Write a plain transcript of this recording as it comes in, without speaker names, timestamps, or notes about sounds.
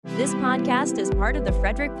This podcast is part of the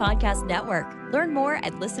Frederick Podcast Network. Learn more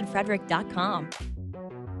at listenfrederick.com.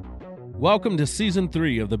 Welcome to Season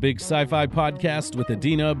 3 of the Big Sci-Fi Podcast with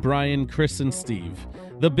Adina, Brian, Chris, and Steve.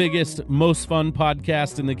 The biggest, most fun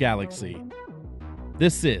podcast in the galaxy.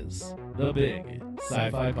 This is the Big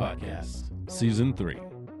Sci-Fi Podcast, Season 3.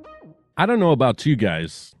 I don't know about you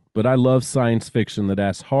guys, but I love science fiction that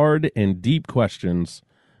asks hard and deep questions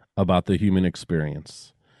about the human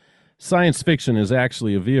experience. Science fiction is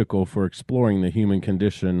actually a vehicle for exploring the human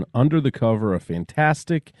condition under the cover of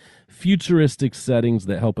fantastic, futuristic settings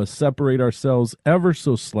that help us separate ourselves ever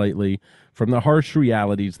so slightly from the harsh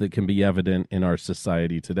realities that can be evident in our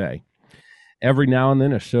society today. Every now and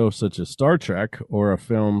then, a show such as Star Trek or a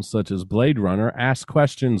film such as Blade Runner asks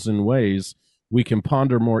questions in ways we can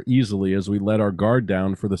ponder more easily as we let our guard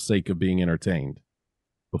down for the sake of being entertained.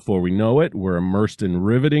 Before we know it, we're immersed in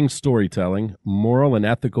riveting storytelling, moral and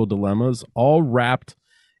ethical dilemmas, all wrapped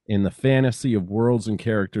in the fantasy of worlds and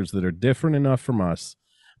characters that are different enough from us,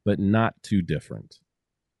 but not too different.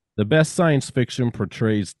 The best science fiction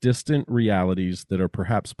portrays distant realities that are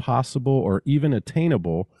perhaps possible or even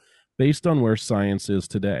attainable based on where science is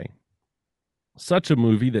today. Such a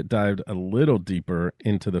movie that dived a little deeper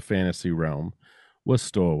into the fantasy realm was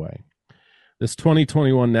Stowaway. This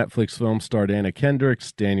 2021 Netflix film starred Anna Kendrick,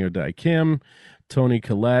 Daniel Dae Kim, Toni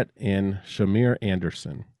Collette, and Shamir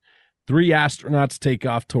Anderson. 3 astronauts take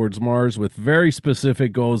off towards Mars with very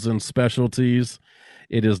specific goals and specialties.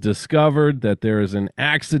 It is discovered that there is an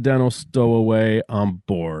accidental stowaway on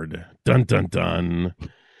board. Dun, dun, dun.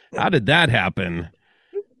 How did that happen?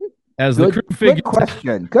 As the crew good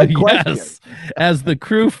question. Good question. Yes. As the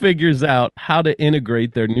crew figures out how to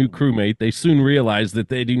integrate their new crewmate, they soon realize that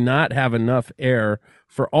they do not have enough air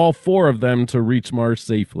for all 4 of them to reach Mars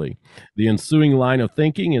safely. The ensuing line of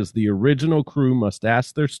thinking is the original crew must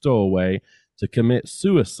ask their stowaway to commit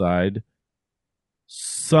suicide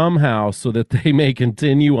somehow so that they may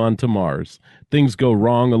continue on to Mars. Things go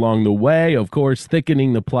wrong along the way, of course,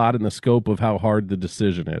 thickening the plot and the scope of how hard the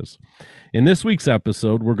decision is. In this week's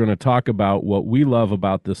episode, we're going to talk about what we love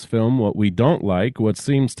about this film, what we don't like, what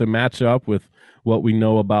seems to match up with what we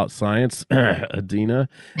know about science, Adina,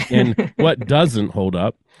 and what doesn't hold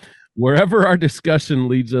up. Wherever our discussion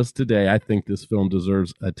leads us today, I think this film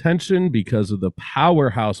deserves attention because of the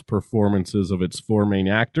powerhouse performances of its 4 main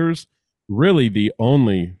actors, really the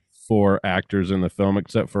only 4 actors in the film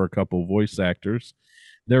except for a couple voice actors.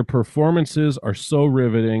 Their performances are so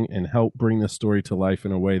riveting and help bring the story to life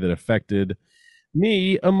in a way that affected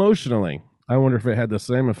me emotionally. I wonder if it had the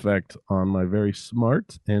same effect on my very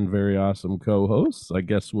smart and very awesome co-hosts. I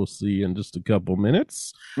guess we'll see in just a couple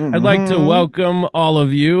minutes. I'd like to welcome all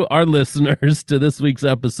of you, our listeners, to this week's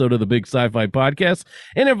episode of the Big Sci-Fi Podcast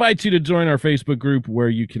and invite you to join our Facebook group where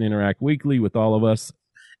you can interact weekly with all of us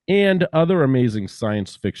and other amazing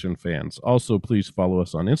science fiction fans. Also, please follow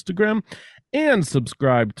us on Instagram and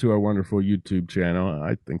subscribe to our wonderful YouTube channel.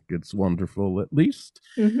 I think it's wonderful, at least.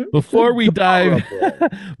 Before we dive,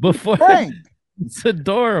 it's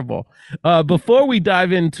adorable. Before we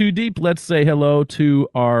dive in too deep, let's say hello to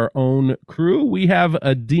our own crew. We have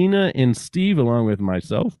Adina and Steve, along with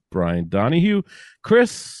myself, Brian Donahue.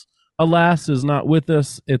 Chris, alas, is not with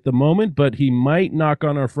us at the moment, but he might knock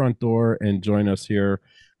on our front door and join us here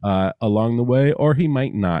along the way, or he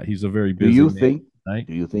might not. He's a very busy man.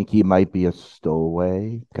 Do you think he might be a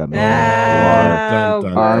stowaway coming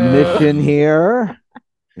our mission here?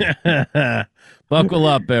 Buckle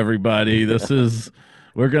up, everybody.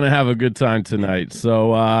 We're going to have a good time tonight.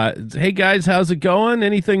 So, hey guys, how's it going?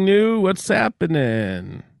 Anything new? What's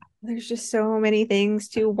happening? There's just so many things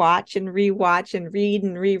to watch and rewatch and read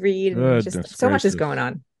and reread, and just so much is going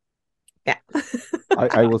on. Yeah.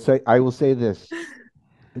 I will say this.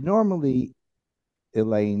 Normally,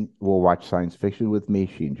 Elaine will watch science fiction with me.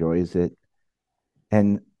 She enjoys it.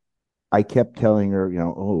 And I kept telling her,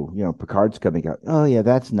 Picard's coming out. Oh, yeah,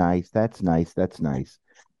 that's nice. That's nice. That's nice.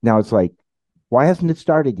 Now it's like, why hasn't it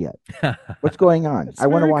started yet? What's going on? I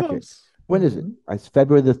want to watch it. When is it? It's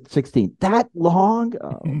February the 16th. That long?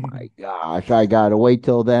 Oh, my gosh. I got to wait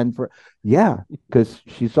till then because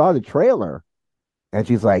she saw the trailer and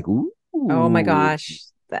she's like, ooh. Oh, my gosh.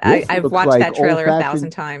 I've watched that trailer 1,000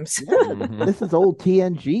 times. This is old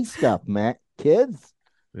TNG stuff, man. Kids,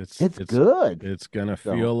 it's good. It's going to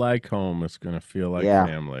feel like home. It's going to feel like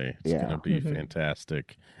family. It's going to be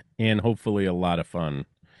fantastic and hopefully a lot of fun.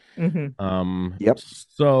 Yep.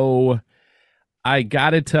 So I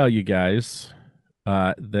got to tell you guys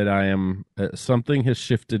that I am something has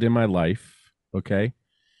shifted in my life. Okay.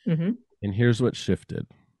 And here's what shifted.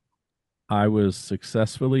 I was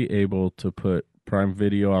successfully able to put Prime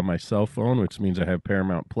Video on my cell phone, which means I have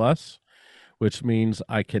Paramount Plus, which means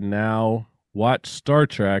I can now watch Star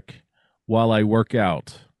Trek while I work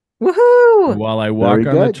out. Woohoo! While I walk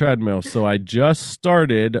on the treadmill. So I just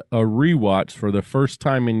started a rewatch for the first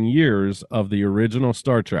time in years of the original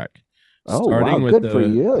Star Trek. Starting with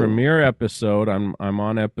the premiere episode. I'm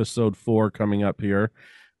on episode 4 coming up here.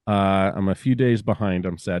 I'm a few days behind,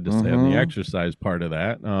 I'm sad to say, on the exercise part of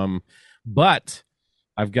that. But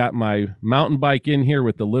I've got my mountain bike in here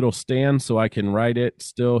with the little stand so I can ride it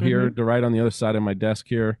still here to ride on the other side of my desk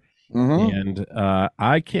here. And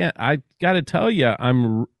I got to tell you,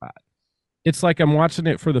 it's like I'm watching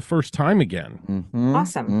it for the first time again.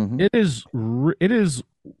 Awesome. It is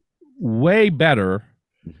way better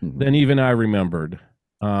than even I remembered.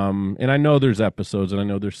 And I know there's episodes and I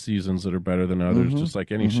know there's seasons that are better than others, just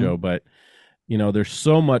like any show, but there's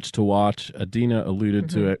so much to watch. Adina alluded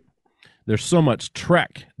to it. There's so much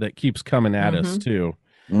Trek that keeps coming at us too.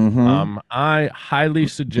 I highly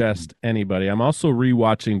suggest anybody. I'm also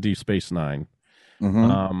rewatching Deep Space Nine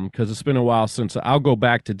because it's been a while since I'll go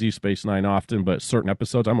back to Deep Space Nine often, but certain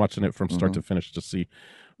episodes I'm watching it from start to finish to see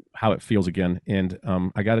how it feels again. And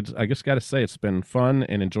I just gotta say it's been fun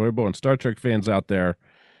and enjoyable. And Star Trek fans out there,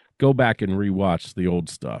 go back and rewatch the old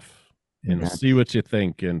stuff and see what you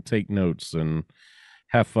think and take notes and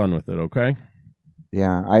have fun with it. Okay.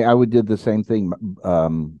 Yeah, I would do the same thing.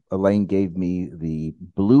 Elaine gave me the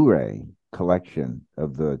Blu-ray collection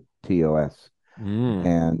of the TOS,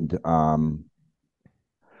 and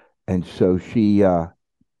so she, I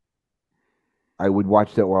would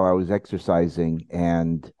watch that while I was exercising,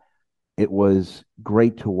 and it was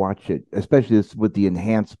great to watch it, especially this with the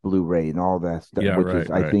enhanced Blu-ray and all that stuff, which is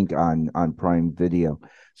I think on Prime Video.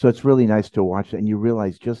 So it's really nice to watch it, and you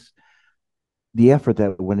realize just the effort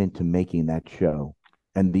that went into making that show.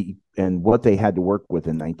 And what they had to work with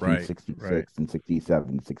in 1966 and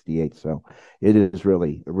 67, 68. So it is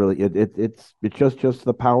really it's just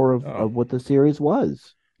the power of what the series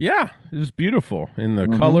was. Yeah, it's beautiful, and the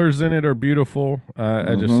colors in it are beautiful.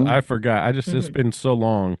 I forgot. It's been so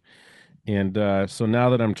long, and so now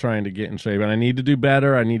that I'm trying to get in shape, and I need to do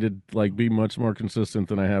better. I need to be much more consistent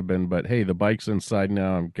than I have been. But hey, the bike's inside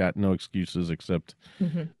now. I've got no excuses except,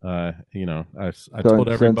 I told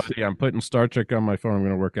everybody I'm putting Star Trek on my phone. I'm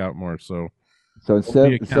going to work out more. So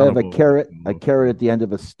instead of a carrot at the end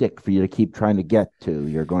of a stick for you to keep trying to get to,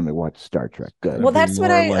 you're going to watch Star Trek. Good. Well, that's what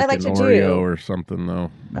I like to do. Or something though.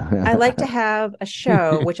 I like to have a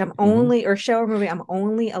show, which I'm only or movie I'm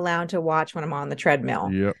only allowed to watch when I'm on the treadmill.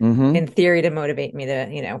 Yep. In theory, to motivate me to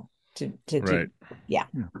yeah.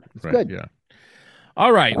 It's good. Yeah.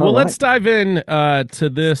 All right. Well, let's dive in to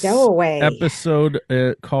this Stowaway episode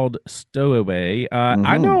called Stowaway.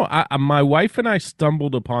 I know my wife and I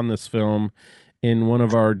stumbled upon this film in one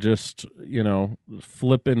of our just,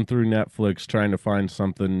 flipping through Netflix trying to find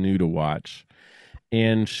something new to watch.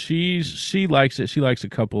 And she likes it. She likes a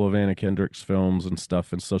couple of Anna Kendrick's films and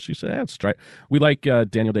stuff. And so she said, let's try it. We like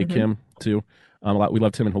Daniel Day Kim, too. A lot. We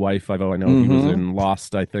loved him in Hawaii Five-0. I know he was in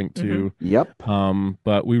Lost, I think, too. Yep.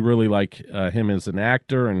 But we really like him as an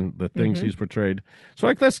actor and the things he's portrayed.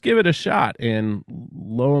 So let's give it a shot. And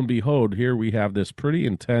lo and behold, here we have this pretty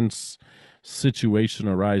intense situation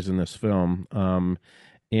arise in this film.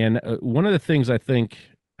 And one of the things I think,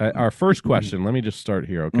 our first question, let me just start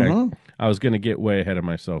here, okay? I was going to get way ahead of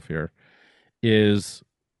myself here, is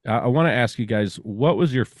I want to ask you guys, what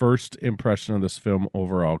was your first impression of this film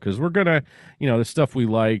overall? Because we're going to, the stuff we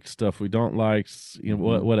like, stuff we don't like,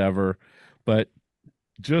 whatever. But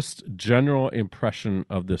just general impression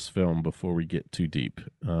of this film before we get too deep.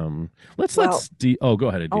 Let Steve. Oh, go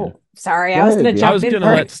ahead, Adina. Oh, sorry, I was going to jump in. I was going to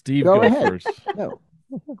let Steve go first. No.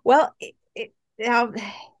 Well,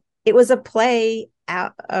 it was a play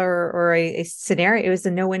out or a scenario. It was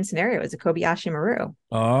a no-win scenario. It was a Kobayashi Maru.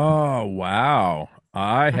 Oh, wow.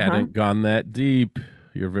 I hadn't gone that deep.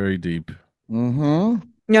 You're very deep.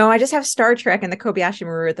 No, I just have Star Trek and the Kobayashi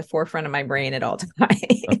Maru at the forefront of my brain at all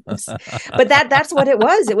times. But that's what it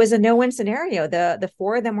was. It was a no-win scenario. The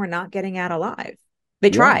four of them were not getting out alive. They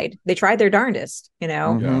tried. They tried their darndest,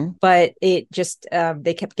 but it just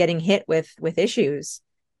they kept getting hit with issues.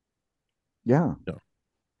 Yeah.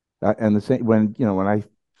 And the same when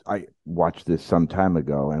I watched this some time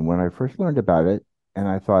ago, and when I first learned about it, and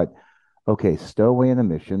I thought, okay, Stowaway in a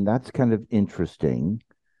mission, that's kind of interesting.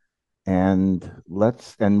 And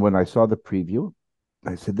when I saw the preview,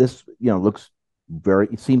 I said, this,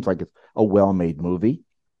 it seems like it's a well-made movie.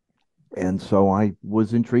 And so I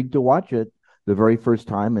was intrigued to watch it the very first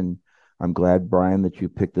time. And I'm glad, Brian, that you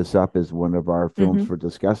picked this up as one of our films for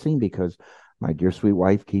discussing, because My dear sweet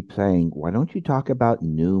wife keeps saying, "Why don't you talk about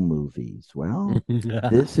new movies?" Well,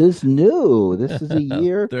 this is new. This is a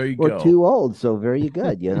year There you or go. two old, so very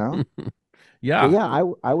good, So Yeah. yeah,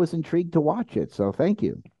 I was intrigued to watch it. So thank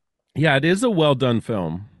you. Yeah, it is a well done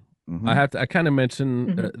film. Hmm I kind of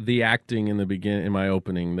mentioned the acting in the beginning in my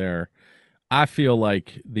opening there. I feel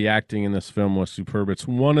like the acting in this film was superb. It's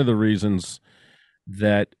one of the reasons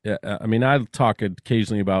that I mean, I talk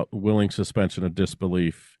occasionally about willing suspension of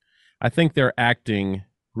disbelief. I think their acting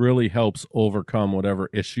really helps overcome whatever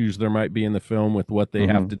issues there might be in the film with what they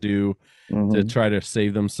have hmm to do to hmm try to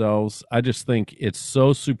save themselves. I just think it's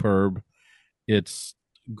so superb. It's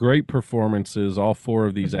great performances, all four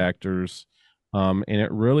of these actors, and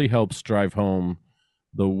it really helps drive home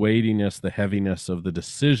the weightiness, the heaviness of the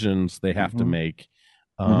decisions they have to hmm make.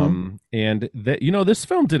 hmm And that this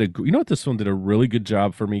film did what this film did a really good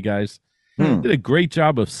job for me, guys. Hmm. Did a great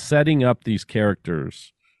job of setting up these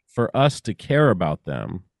characters for us to care about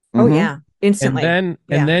them, Oh hmm yeah, instantly. and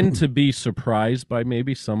Yeah. then to be surprised by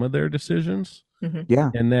maybe some of their decisions, hmm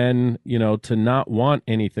Yeah. and then to not want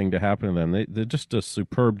anything to happen to them. They're just a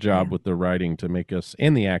superb Yeah. job with the writing to make us,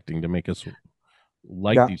 and the acting to make us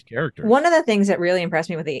like Yeah. these characters. One of the things that really impressed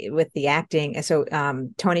me with the acting, so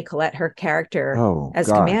Toni Collette, her character Oh as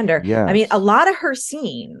gosh. commander, I mean, a Yes. lot of her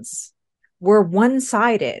scenes were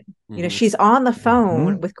one-sided. Mhm. She's on the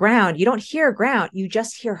phone Mhm. with Ground. You don't hear Ground, you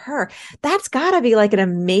just hear her. That's got to be like an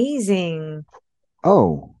amazing,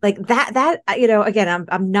 Oh. like that again,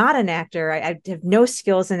 I'm not an actor. I have no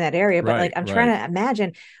skills in that area, but like Right, I'm trying right. to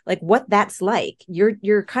imagine like what that's like.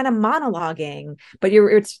 You're kind of monologuing, but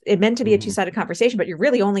it meant to be a Mhm. two-sided conversation, but you're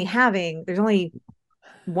really only there's only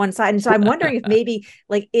one side. And so I'm wondering if maybe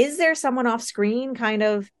like is there someone off screen kind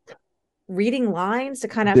of reading lines to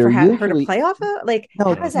kind of There for her to usually play off of? Like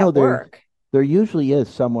how no does no that work? there usually is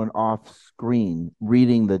someone off screen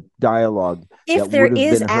reading the dialogue If that there would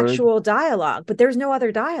have is been heard. actual dialogue, but there's no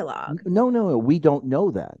other dialogue. No, we don't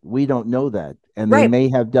know that. We don't know that. And they Right. may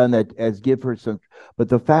have done that as give her some, but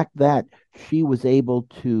the fact that she was able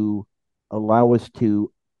to allow us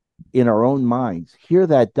to, in our own minds, hear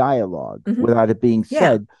that dialogue Mhm. without it being Yeah.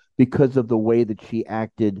 said because of the way that she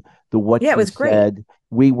acted, the what Yeah, it she was great. said.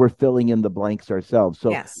 We were filling in the blanks ourselves. So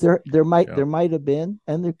Yes. there might Yeah. there might have been,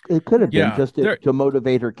 and it could have been Yeah, just to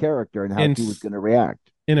motivate her character and how in she was going to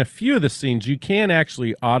react. in a few of the scenes you can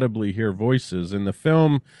actually audibly hear voices, and the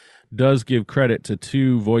film does give credit to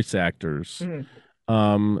two voice actors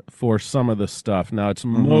Mhm. for some of the stuff. Now it's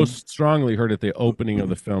Mhm. most strongly heard at the opening of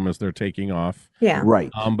the film as they're taking off. Yeah.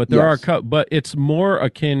 Right. But there Yes. but it's more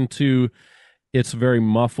akin to, it's very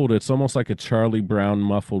muffled. It's almost like a Charlie Brown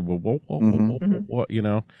muffled,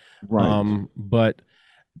 Mhm. Right. but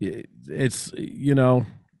it's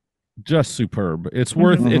just superb. It's Mhm.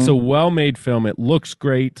 worth. It's a Mhm. well-made film. It looks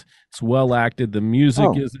great. It's well acted. The music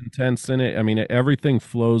Oh. is intense in it. I mean, everything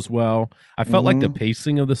flows well. I felt like the Mhm.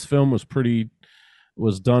 pacing of this film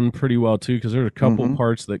was done pretty well too, because there were a couple Mhm.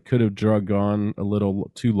 parts that could have drug on a little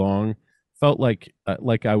too long. Felt like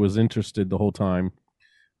I was interested the whole time,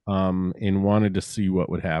 and wanted to see what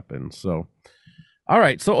would happen. So, all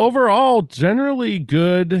right. So overall, generally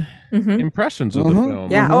good Mhm. impressions of the Mhm.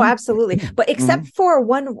 film. Yeah. Oh, Mhm. absolutely. But except for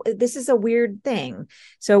one, this is a weird thing.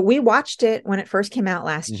 So we watched it when it first came out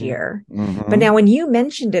last Mhm. year. Mhm. But now when you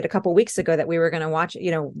mentioned it a couple weeks ago that we were going to watch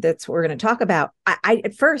it, that's what we're going to talk about. I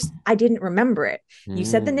at first I didn't remember it. You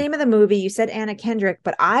said the Mm. name of the movie, you said Anna Kendrick,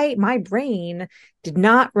 but my brain did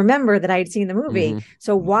not remember that I had seen the movie. Mhm.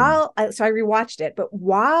 So so I rewatched it, but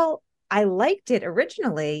while I liked it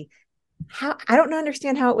originally, how I don't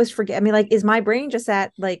understand how it was I mean, like, is my brain just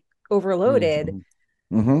that like overloaded?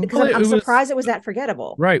 Mhm. Because Well, I'm it was surprised it was that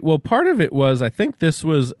forgettable. right. Well, part of it was, I think this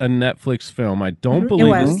was a Netflix film. I don't It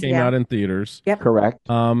believe this was, came yeah. out in theaters. Yep. Correct.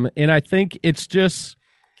 And I think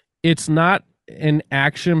it's not an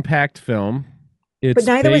action-packed film. But It's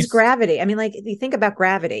neither was based, Gravity. I mean, like, if you think about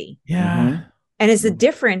Gravity, yeah. Mhm. and is the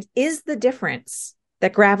difference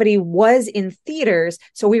that Gravity was in theaters,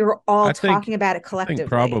 so we were all I think- talking about it I collectively. think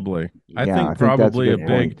probably. I Yeah, think I think that's a probably a good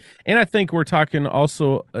big, point. and I think we're talking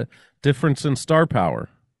also a difference in star power.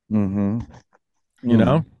 Mhm. You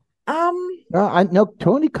know, No, I know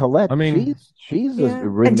Toni Collette. I mean, she's Yeah. a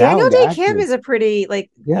And Daniel renowned Day actor. Kim is a pretty, like,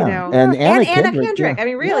 Yeah. And Anna Kendrick, yeah. I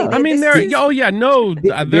mean, really, Yeah. I mean, this is,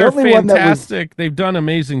 The they're only one that was- fantastic. They've done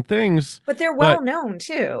amazing things. but they're but- well known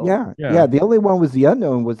too. Yeah. The only one was the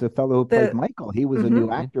unknown was the fellow who played The- Michael. He was a new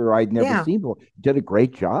Mhm. actor I'd never Yeah. seen before. Did a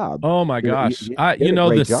great job. Oh my Did a- gosh! did I a the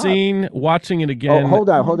great job. scene, watching it again. Oh, hold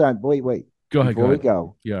on. Wait. Go ahead. Before we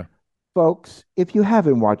go, Yeah. folks, if you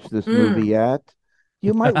haven't watched this movie yet,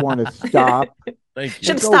 you might want to stop Thank you.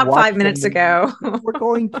 Should have Go stopped watch 5 minutes them. ago. We're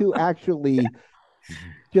going to actually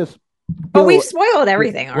just. But we've Bill, spoiled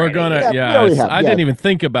everything already. We're gonna, Yeah, we already have, I yeah. didn't even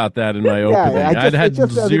think about that in my yeah, opening. I just, I'd it had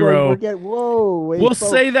just doesn't go. zero. We're getting, whoa, wait, We'll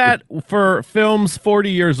folks. say that for films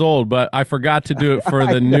 40 years old, but I forgot to do it for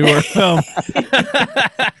the newer film.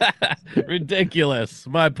 Ridiculous.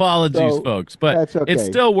 My apologies, So, folks, but that's okay. it's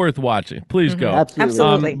still worth watching. Please go.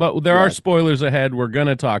 Absolutely. But there are Yes. spoilers ahead. We're going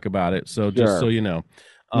to talk about it. So just so Sure. you know,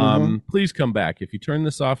 please come back. If you turn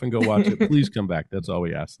this off and go watch it, please come back. That's all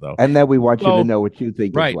we ask, though. And then we want you So- to know what you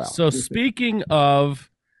think Right. as well. So speaking of,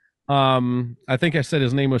 I think I said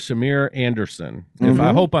his name was Shamir Anderson. If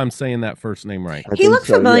I hope I'm saying that first name right. I He think looked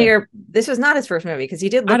so, yeah. familiar. This was not his first movie because he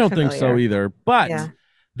did look I don't familiar. think so either. But Yeah.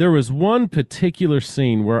 there was one particular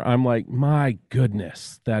scene where I'm like, my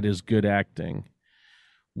goodness, that is good acting.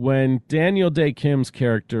 When Daniel Day Kim's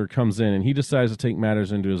character comes in and he decides to take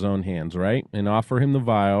matters into his own hands, right? And offer him the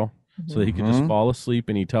vial so that he could just fall asleep,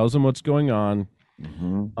 and he tells him what's going on.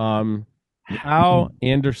 How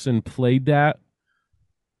Anderson played that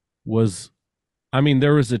was, I mean,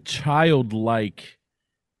 there was a childlike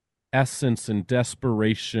essence and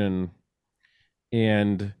desperation,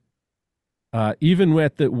 and even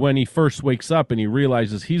when he first wakes up and he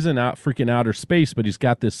realizes he's in freaking outer space, but he's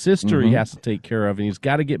got this sister he has to take care of, and he's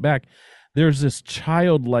got to get back. There's this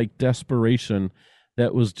childlike desperation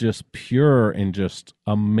that was just pure and just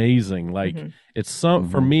amazing. Like it's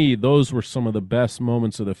for me, those were some of the best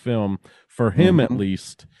moments of the film for him, at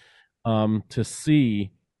least, to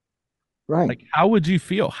see. Right. Like, how would you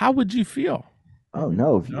feel? How would you feel? Oh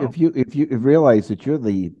no! If you realize that you're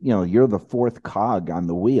the fourth cog on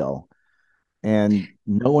the wheel, and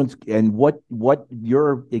no one's, and what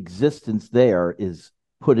your existence there is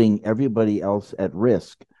putting everybody else at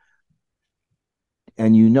risk,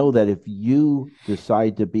 and you know that if you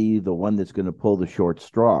decide to be the one that's going to pull the short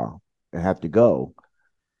straw and have to go,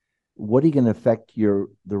 what are you going to affect the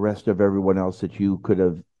rest of everyone else that you could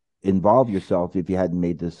have involved yourself if you hadn't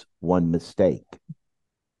made this one mistake?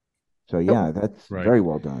 So yeah, that's very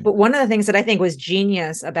well done. But one of the things that I think was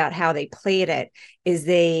genius about how they played it is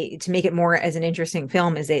to make it more as an interesting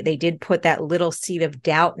film, is they did put that little seed of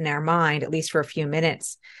doubt in our mind, at least for a few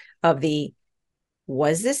minutes, of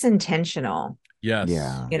was this intentional? Yes.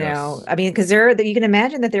 Yeah. You know, I mean, because you can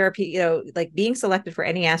imagine that there are, like being selected for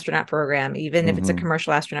any astronaut program, even if it's a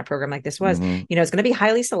commercial astronaut program like this was, it's going to be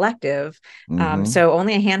highly selective. So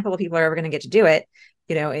only a handful of people are ever going to get to do it,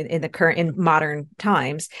 in modern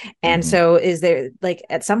times. And so is there, like,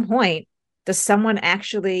 at some point, does someone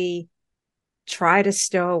actually try to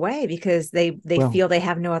stow away because they feel they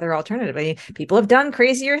have no other alternative? I mean, people have done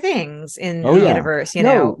crazier things in the universe,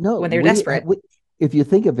 when they're desperate. If you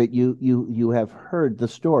think of it, you have heard the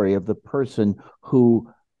story of the person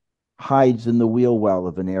who hides in the wheel well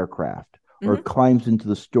of an aircraft or climbs into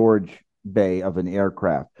the storage bay of an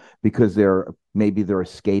aircraft because they're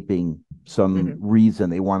escaping some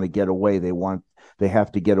reason. They want to get away. They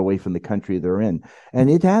have to get away from the country they're in. And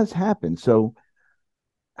it has happened. So,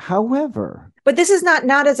 however, but this is not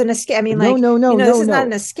as an escape. I mean, this is not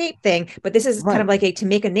an escape thing, but this is kind of like to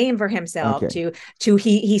make a name for himself. Okay.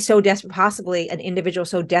 He's so desperate, possibly an individual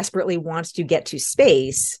so desperately wants to get to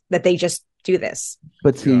space that they just do this.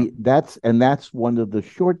 But see, that's one of the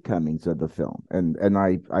shortcomings of the film, and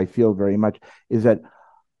I feel very much is that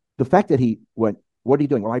the fact that he went, what are you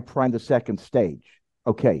doing? Well, I primed the second stage.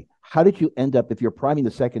 Okay, how did you end up, if you're priming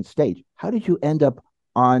the second stage, how did you end up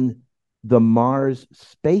on the Mars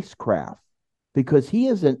spacecraft? Because he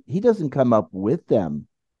doesn't come up with them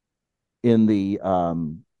in the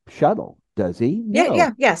shuttle, does he?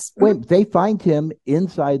 No. Yes. When they find him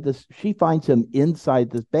she finds him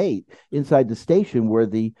inside the station where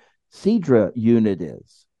the Cedra unit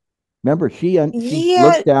is. Remember, she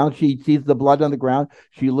looks down, she sees the blood on the ground,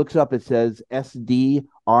 she looks up, it says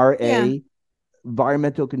SDRA,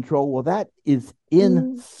 environmental control. Well, that is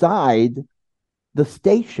inside the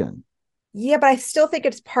station. Yeah, but I still think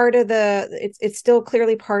it's part of it's still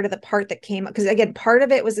clearly part of the part that came up, because again, part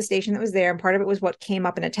of it was the station that was there, and part of it was what came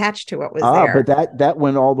up and attached to what was there. But that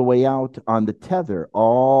went all the way out on the tether,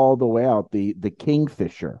 all the way out, the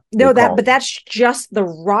Kingfisher. No, but that's just the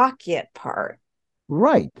rocket part.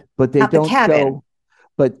 Right. But they not don't the cabin. show,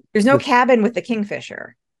 but there's no cabin with the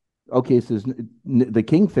Kingfisher. Okay, so the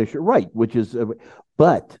Kingfisher, right, which is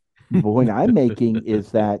but the point I'm making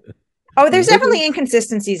is that there's definitely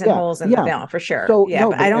inconsistencies and holes in the film, for sure. So,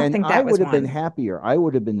 but I don't think that I was would have been happier. I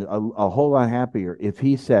would have been a whole lot happier if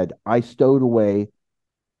he said, I stowed away,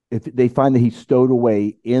 if they find that he stowed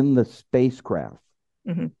away in the spacecraft.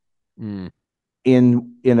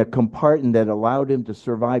 in a compartment that allowed him to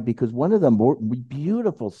survive, because one of the more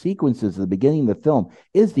beautiful sequences at the beginning of the film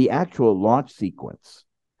is the actual launch sequence.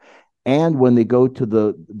 And when they go to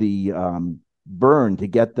the burn to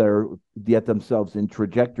get themselves in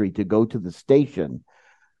trajectory to go to the station,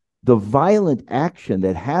 the violent action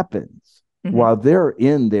that happens while they're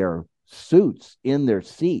in their suits, in their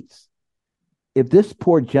seats. If this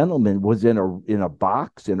poor gentleman was in a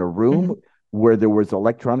box, in a room where there was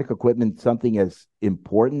electronic equipment, something as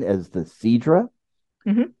important as the Cedra,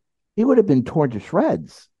 he would have been torn to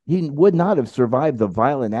shreds. He would not have survived the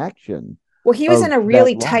violent action. Well, he was in a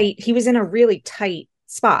really tight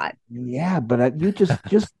spot. Yeah, but you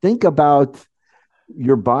just think about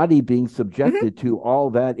your body being subjected to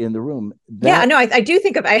all that in the room. I do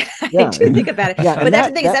think about I do think about it. Yeah, but that's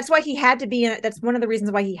the thing, is that's why he had to be that's one of the reasons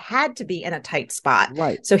why he had to be in a tight spot.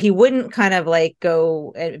 Right. So he wouldn't kind of like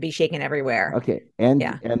go and be shaken everywhere. Okay. And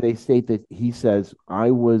they state that he says,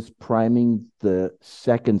 I was priming the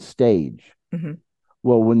second stage.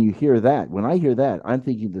 Well, when I hear that, I'm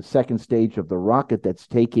thinking the second stage of the rocket that's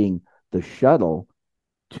taking the shuttle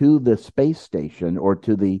to the space station or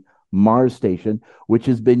to the Mars station, which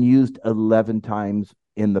has been used 11 times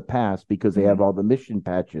in the past because they have all the mission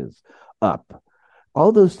patches up.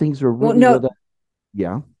 All those things are really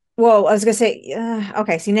yeah. Well, I was gonna say,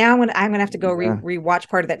 okay. See, now I'm gonna have to go rewatch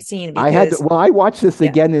part of that scene. Because, I watched this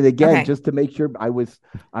again and again just to make sure I was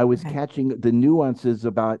catching the nuances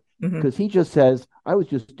about, because he just says, I was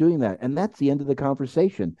just doing that, and that's the end of the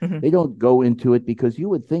conversation. They don't go into it, because you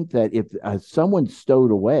would think that if someone's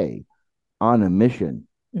stowed away on a mission,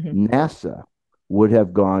 NASA would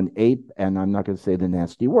have gone ape, and I'm not going to say the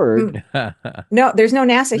nasty word. No, there's no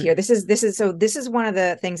NASA here. This is one of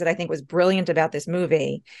the things that I think was brilliant about this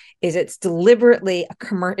movie, is it's deliberately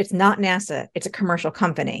it's not NASA, it's a commercial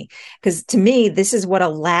company. Because to me, this is what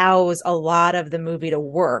allows a lot of the movie to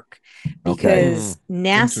work, because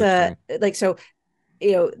NASA,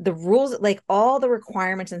 the rules, like all the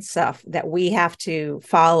requirements and stuff that we have to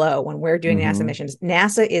follow when we're doing NASA missions,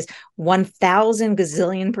 NASA is 1,000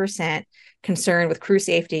 gazillion % concerned with crew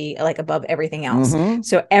safety, like above everything else.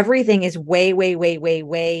 So everything is way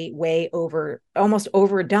over, almost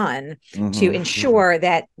overdone to ensure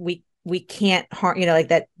that we can't harm,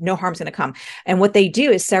 that no harm's going to come. And what they do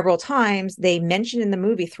is, several times they mention in the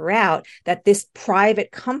movie throughout that this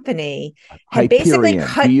private company had basically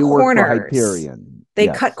cut corners. They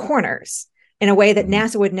cut corners in a way that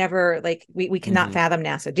NASA would never, we cannot fathom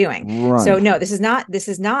NASA doing. Right. So no, this is not,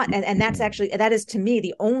 and that's actually, that is to me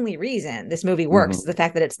the only reason this movie works, is the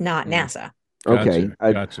fact that it's not NASA. Okay.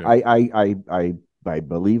 Gotcha. I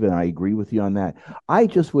believe and I agree with you on that. I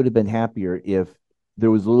just would have been happier if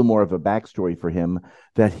there was a little more of a backstory for him,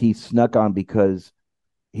 that he snuck on because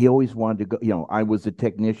he always wanted to go. I was a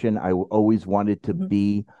technician. I always wanted to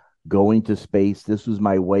be going to space. This was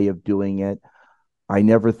my way of doing it. I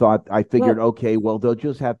never thought, I figured, they'll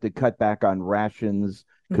just have to cut back on rations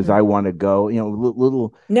because I want to go,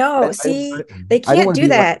 little. No, they can't do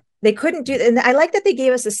that. They couldn't do, and I like that they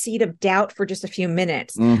gave us a seed of doubt for just a few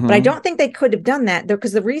minutes, but I don't think they could have done that,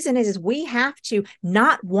 because the reason is we have to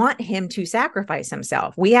not want him to sacrifice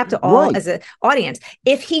himself. We have to all, as an audience,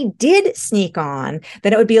 if he did sneak on,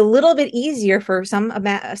 then it would be a little bit easier for some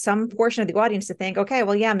portion of the audience to think, okay,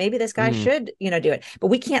 well, yeah, maybe this guy should, do it, but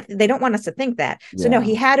we can't. They don't want us to think that. So no,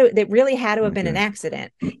 he had to. It really had to have been an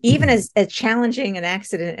accident, even as challenging an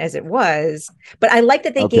accident as it was. But I like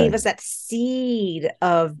that they gave us that seed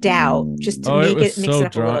of doubt. Just to make it mix it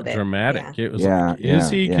up a little bit. Dramatic. Yeah. It was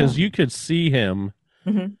because you could see him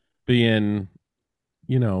being,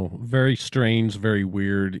 very strange, very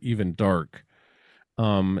weird, even dark.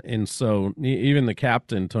 And so even the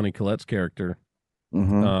captain, Tony Collette's character,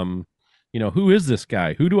 who is this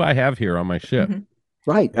guy? Who do I have here on my ship?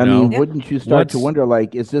 Right. I mean, wouldn't you start to wonder,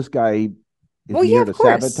 is this guy? Is he here to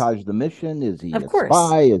sabotage the mission? Is he a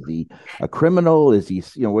spy? Is he a criminal? Is he,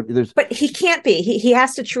 But he can't be. He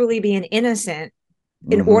has to truly be an innocent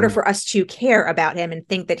in order for us to care about him and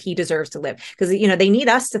think that he deserves to live. Because, they need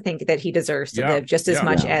us to think that he deserves to live just as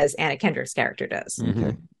much as Anna Kendrick's character does.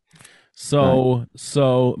 Okay.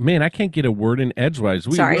 So, man, I can't get a word in edgewise.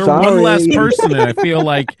 We're Sorry. one less person, and I feel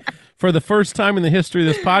like for the first time in the history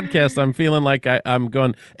of this podcast, I'm feeling like I'm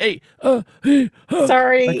going, hey,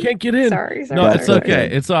 sorry, I can't get in. Sorry. No, it's okay.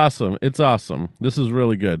 It's awesome. This is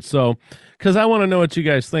really good. So, because I want to know what you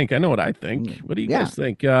guys think. I know what I think. What do you guys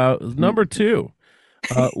think? Number 2.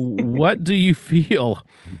 What do you feel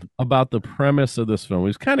about the premise of this film?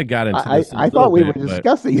 We've kind of got into this. I thought we were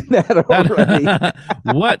discussing that already.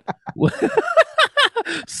 What?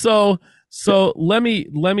 So let me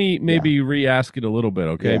maybe re-ask it a little bit,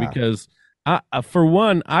 okay? Because For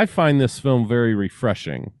one, I find this film very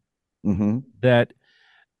refreshing. Mm-hmm. That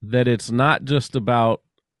it's not just about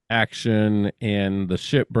action and the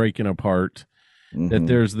ship breaking apart. That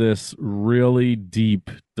there's this really deep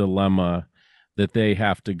dilemma that they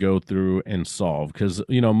have to go through and solve, because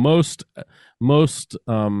most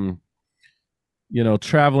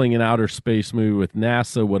traveling in outer space movie with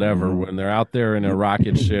NASA, whatever, when they're out there in a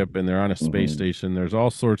rocket ship and they're on a space station, there's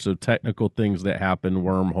all sorts of technical things that happen,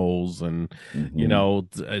 wormholes and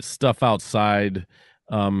stuff outside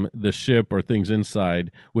the ship or things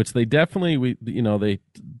inside, which they definitely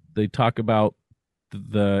they talk about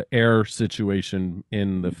the air situation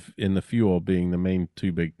in the fuel being the main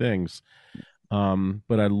two big things.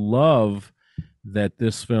 But I love that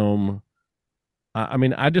this film,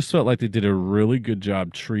 I just felt like they did a really good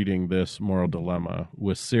job treating this moral dilemma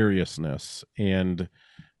with seriousness and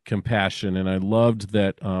compassion. And I loved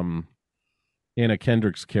that Anna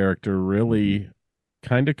Kendrick's character really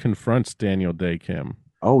kind of confronts Daniel Day Kim.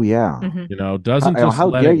 Oh yeah. Doesn't just how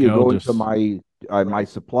let dare it you go. go into my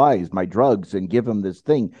supplies, my drugs, and give him this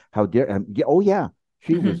thing? How dare? Oh yeah,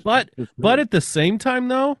 she was. But at the same time,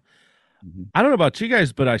 though, I don't know about you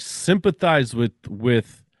guys, but I sympathize with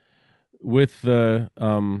the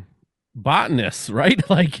botanist, right?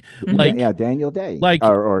 like Daniel Day,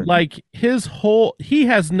 like he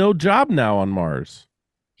has no job now on Mars.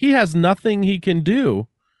 He has nothing he can do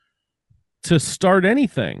to start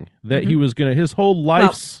anything that he was gonna. His whole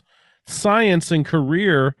life's science and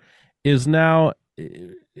career is now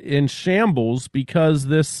in shambles because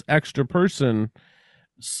this extra person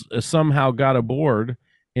somehow got aboard.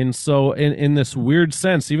 And so in this weird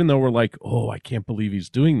sense, even though we're like, oh, I can't believe he's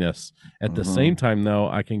doing this, at the same time, though,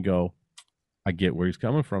 I can go, I get where he's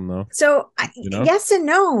coming from, though. So yes and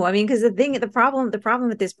no. I mean, because the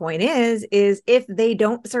problem at this point is if they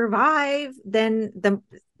don't survive, then the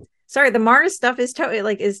Mars stuff is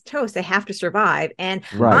toast. They have to survive. And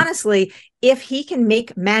honestly, if he can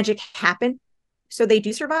make magic happen so they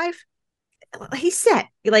do survive, he's set,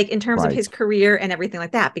 like in terms of his career and everything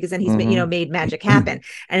like that, because then he's made magic happen.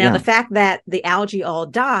 And now the fact that the algae all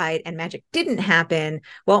died and magic didn't happen,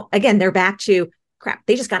 well, again, they're back to crap.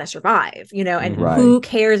 They just got to survive, and who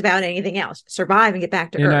cares about anything else? Survive and get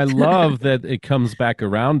back to Earth. And I love that it comes back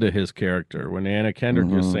around to his character when Anna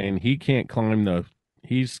Kendrick is saying he can't climb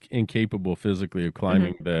he's incapable physically of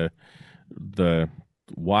climbing the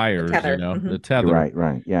wires, the tether.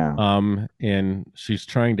 Right. Yeah. And she's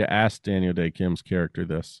trying to ask Daniel Day Kim's character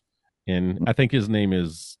this. And I think his name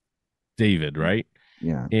is David, right?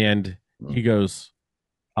 Yeah. And he goes,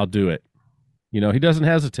 I'll do it. He doesn't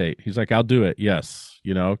hesitate. He's like, I'll do it. Yes.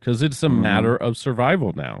 Because it's a matter of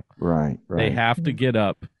survival now. Right. They have to get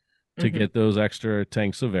up to get those extra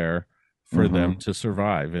tanks of air for them to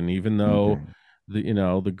survive. And even though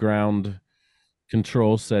the ground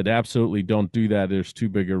control said absolutely don't do that, there's too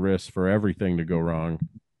big a risk for everything to go wrong,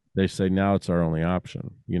 they say now it's our only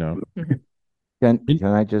option. Can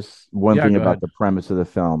I just one thing about the premise of the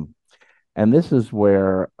film, and this is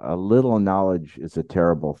where a little knowledge is a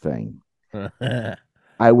terrible thing.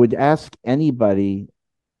 I would ask anybody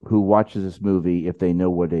who watches this movie if they know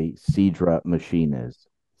what a Cedra machine is.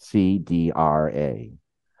 CDRA.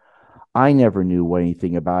 I never knew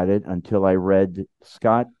anything about it until I read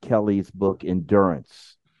Scott Kelly's book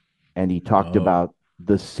Endurance, and he talked about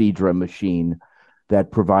the Cedra machine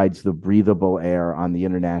that provides the breathable air on the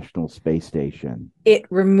International Space Station. It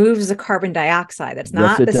removes the carbon dioxide. That's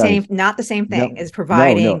not the same thing as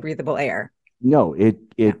providing breathable air. No, it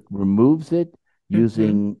removes it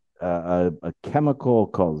using a chemical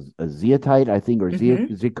called a zeolite, I think, or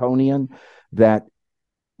zirconium that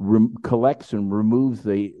collects and removes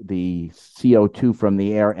the CO2 from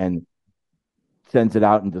the air and sends it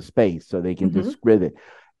out into space so they can just breathe it.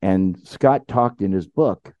 And Scott talked in his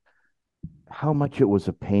book how much it was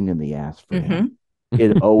a pain in the ass for him.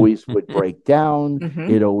 It always would break down.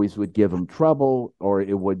 It always would give him trouble, or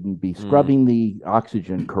it wouldn't be scrubbing the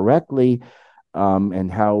oxygen correctly.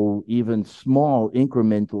 And how even small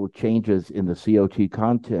incremental changes in the CO2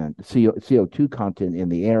 content in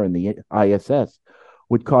the air in the ISS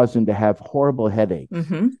would cause him to have horrible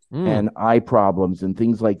headaches and eye problems and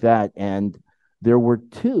things like that. And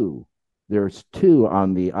there's two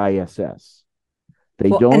on the ISS.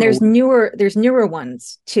 And there's newer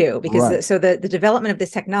ones too, because the development of this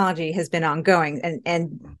technology has been ongoing,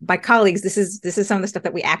 and my colleagues, this is some of the stuff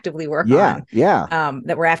that we actively work on.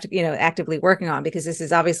 That we're actively working on, because this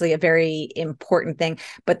is obviously a very important thing.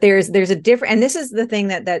 But there's a different, and this is the thing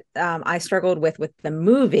that I struggled with the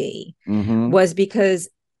movie was because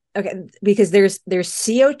there's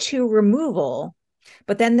CO2 removal,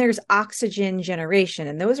 but then there's oxygen generation,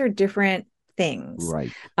 and those are different things.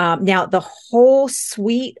 Right. Now, the whole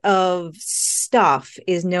suite of stuff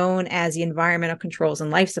is known as the environmental controls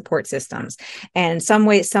and life support systems. And in some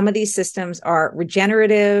ways, some of these systems are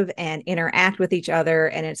regenerative and interact with each other,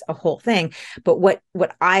 and it's a whole thing. But what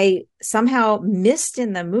I somehow missed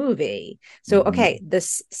in the movie, so, okay, the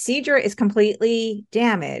Seadra is completely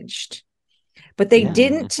damaged, but they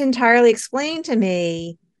didn't entirely explain to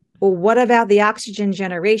me, well, what about the oxygen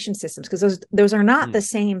generation systems? Because those are not the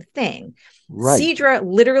same thing. Right. Seadra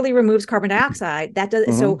literally removes carbon dioxide. That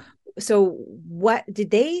does so. What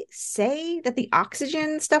did they say that the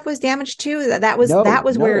oxygen stuff was damaged too? That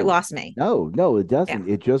was where it lost me. No, it doesn't.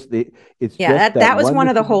 Yeah. It's that was one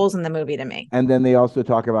of the holes in the movie to me. And then they also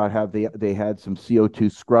talk about how they had some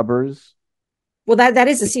CO2 scrubbers. Well, that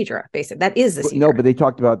is the Seadra, basically. That is the Seadra. No, but they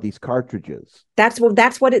talked about these cartridges. That's what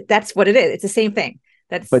it is. It's the same thing.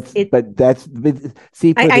 That's that's see. that's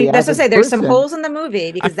what I say. There's some holes in the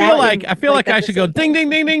movie because I feel like I should go ding ding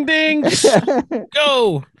ding ding ding.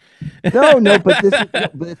 Go. No, but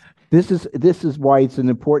this is why it's an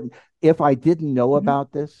important. If I didn't know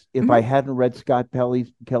about this, if I hadn't read Scott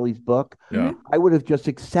Kelly's book, I would have just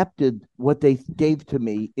accepted what they gave to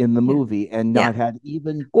me in the movie and not had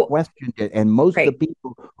even questioned it. And most of the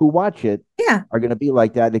people who watch it are going to be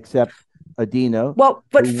like that, except Adina. Well,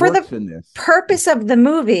 but for the purpose of the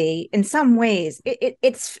movie, in some ways,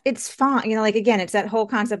 it's fine. You know, like, again, it's that whole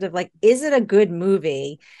concept of like, is it a good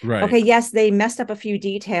movie? Right. Okay, yes, they messed up a few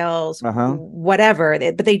details, whatever,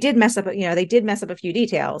 but they did mess up. You know, they did mess up a few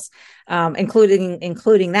details,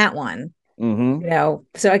 including that one. You know,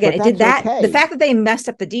 so again, it did that. Okay. The fact that they messed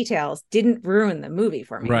up the details didn't ruin the movie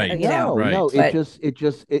for me. Right. No. It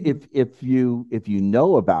just if you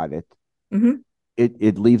know about it.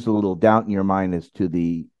 It leaves a little doubt in your mind as to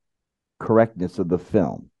the correctness of the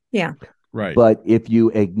film. Yeah. Right. But if you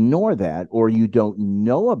ignore that or you don't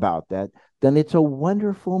know about that, then it's a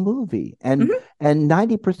wonderful movie. And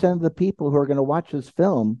 90% of the people who are going to watch this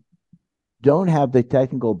film don't have the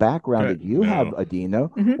technical background that you have, Adina,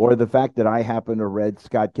 or the fact that I happen to read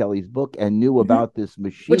Scott Kelly's book and knew about this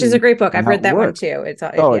machine. Which is a great book. I've read that one too. It's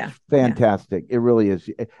fantastic. It really is.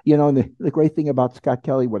 You know, the great thing about Scott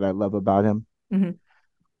Kelly, what I love about him,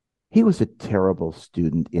 he was a terrible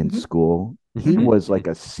student in school. He was like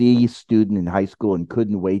a C student in high school and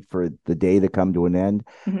couldn't wait for the day to come to an end.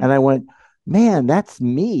 And I went, man, that's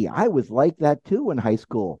me. I was like that too in high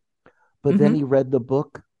school. But then he read the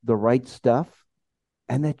book, The Right Stuff,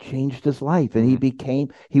 and that changed his life. And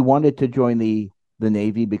he wanted to join the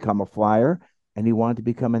Navy, become a flyer, and he wanted to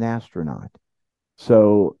become an astronaut.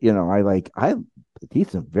 So, you know,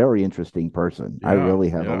 he's a very interesting person. I really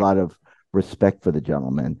have a lot of respect for the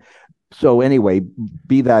gentleman. So anyway,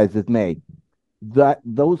 be that as it may,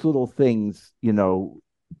 those little things, you know,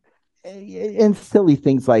 and silly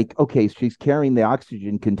things like, okay, she's carrying the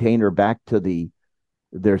oxygen container back to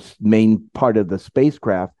their main part of the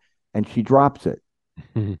spacecraft, and she drops it.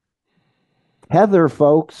 Tether,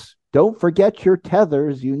 folks, don't forget your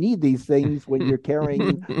tethers. You need these things when you're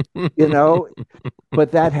carrying, you know.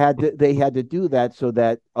 But they had to do that so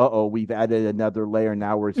that we've added another layer.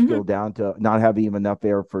 Now we're still down to not having even enough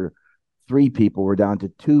air for 3 people. We're down to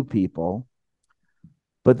 2 people.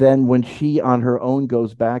 But then when she on her own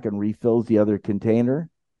goes back and refills the other container,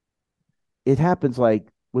 it happens like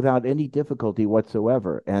without any difficulty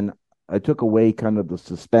whatsoever. And I took away kind of the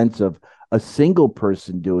suspense of a single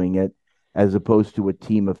person doing it as opposed to a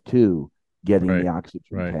team of 2 getting the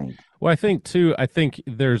oxygen tank. Well, I think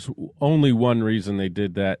there's only one reason they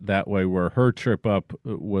did that way, where her trip up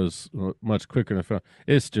was much quicker than film.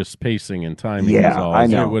 It's just pacing and timing. Yeah, I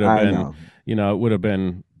know. It would have been, you know, it would have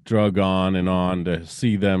been drug on and on to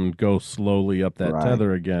see them go slowly up that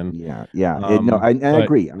tether again. Yeah. I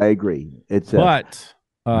agree.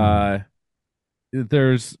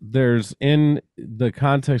 There's in the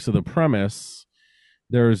context of the premise,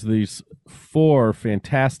 there's these 4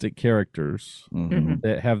 fantastic characters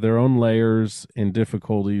that have their own layers and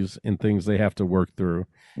difficulties and things they have to work through.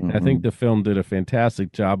 And I think the film did a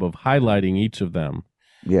fantastic job of highlighting each of them.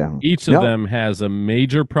 Yeah. Each of them has a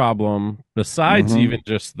major problem besides even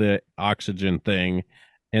just the oxygen thing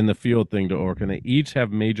and the fuel thing to work. And they each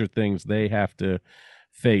have major things they have to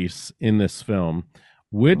face in this film.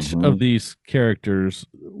 Which of these characters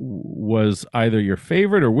was either your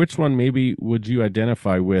favorite, or which one maybe would you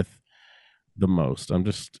identify with the most? I'm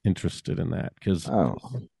just interested in that because.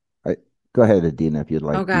 Go ahead, Adina, if you'd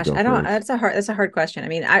like. Oh gosh, I don't. That's a hard question. I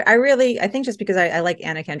mean, I think just because I like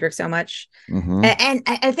Anna Kendrick so much, and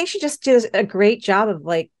I think she just does a great job of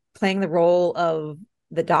like playing the role of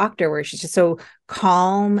the doctor, where she's just so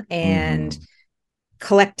calm and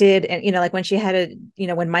collected, and like when she had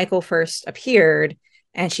when Michael first appeared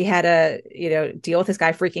and she had to deal with this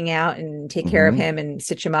guy freaking out and take care of him and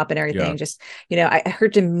stitch him up and everything. Just her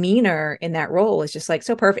demeanor in that role is just like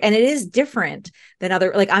so perfect, and it is different than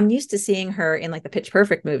other, like, I'm used to seeing her in like the Pitch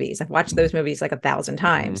Perfect movies. I've watched those movies like 1,000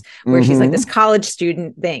 times, where she's like this college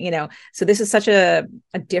student thing, so this is such a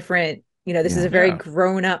different, this is a very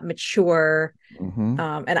grown up, mature,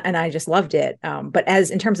 and I just loved it. But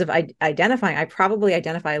in terms of identifying, I probably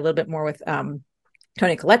identify a little bit more with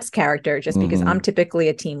Toni Collette's character, just because I'm typically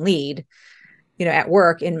a team lead, at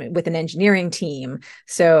work with an engineering team.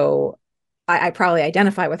 So I probably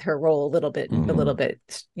identify with her role a little bit,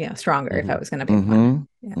 stronger if I was going to pick one.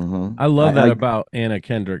 Yeah. I love that about Anna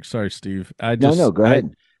Kendrick. Sorry, Steve. No, go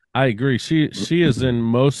ahead. I agree. She is in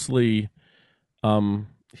mostly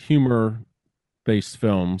humor based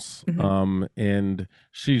films, and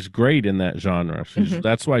she's great in that genre.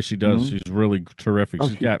 That's why she does. She's really terrific.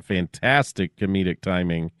 She's got fantastic comedic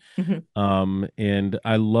timing. And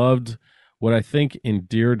I loved what I think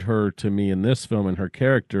endeared her to me in this film, and her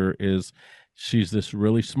character is she's this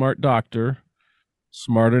really smart doctor,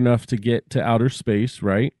 smart enough to get to outer space,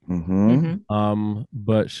 right?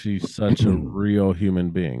 But she's such a real human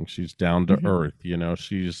being. She's down to earth,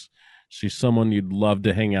 She's someone you'd love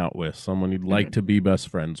to hang out with, someone you'd like to be best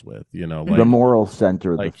friends with, like the moral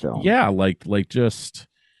center of the film. Yeah, like just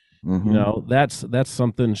that's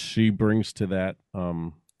something she brings to that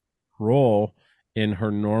role in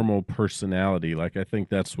her normal personality. Like, I think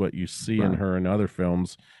that's what you see in her in other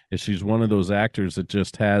films, is she's one of those actors that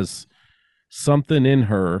just has something in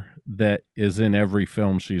her that is in every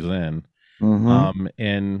film she's in.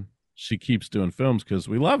 And she keeps doing films because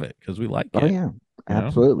we love it, because we like it. Oh yeah,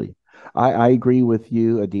 absolutely. I agree with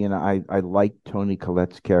you, Adina. I like Toni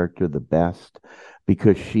Collette's character the best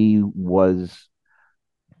because she was,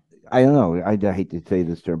 I don't know, I hate to say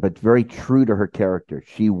this to her, but very true to her character.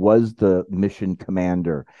 She was the mission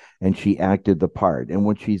commander and she acted the part. And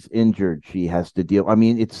when she's injured, she has to deal. I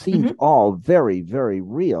mean, it seems all very, very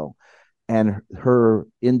real. And her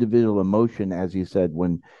individual emotion, as you said,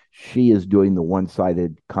 when she is doing the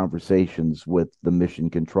one-sided conversations with the mission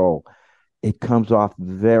control, it comes off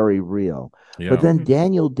very real. Yeah. But then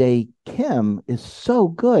Daniel Day Kim is so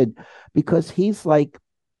good because he's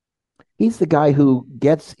the guy who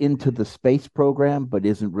gets into the space program but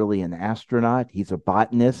isn't really an astronaut. He's a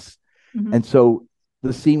botanist. And so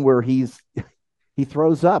the scene where he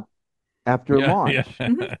throws up after launch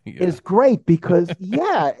is great because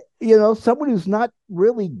someone who's not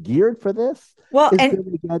really geared for this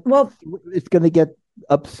it's going to get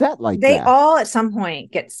upset like they that. all at some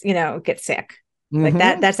point get sick. Like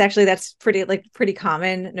that's pretty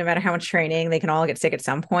common. No matter how much training, they can all get sick at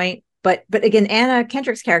some point. But again, Anna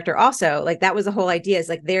Kendrick's character also, like, that was the whole idea, is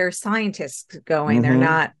like they're scientists going. They're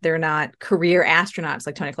not career astronauts.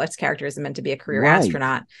 Like Toni Collette's character is meant to be a career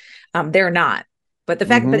astronaut. They're not. But the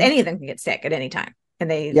fact that any of them can get sick at any time. And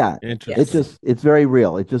it's very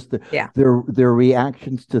real. It's just their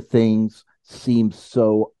reactions to things seem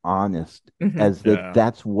so honest, as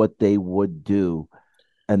that's what they would do,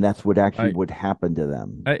 and that's what actually would happen to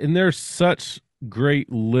them. And there's such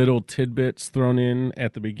great little tidbits thrown in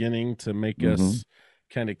at the beginning to make us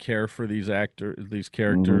kind of care for these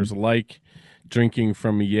characters, like drinking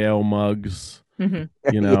from Yale mugs. Yeah,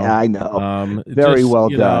 I know. Very well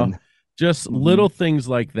done. Just little things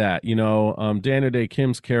like that. Daniel Day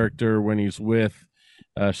Kim's character, when he's with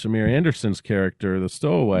Shamir Anderson's character, the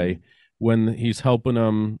Stowaway, when he's helping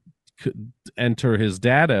him enter his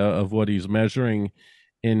data of what he's measuring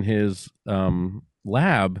in his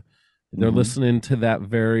lab, they're listening to that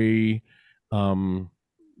very,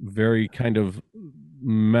 very kind of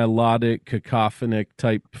melodic, cacophonic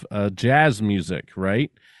type jazz music,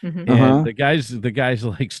 right? And the guys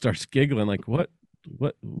like starts giggling, like, what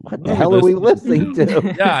the hell are we listening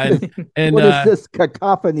to? Yeah, and what is this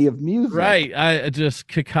cacophony of music? Right,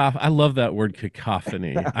 I love that word,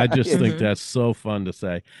 cacophony. I just think that's so fun to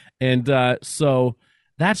say. And so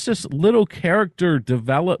that's just little character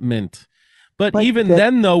development. But even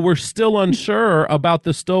then, though, we're still unsure about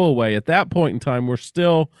the Stowaway. At that point in time,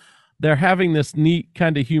 they're having this neat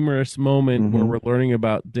kind of humorous moment where we're learning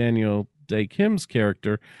about Daniel Day Kim's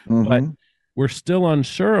character, but we're still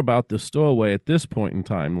unsure about the Stowaway at this point in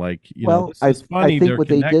time. Like, this is funny. I think what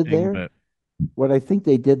they did there, what I think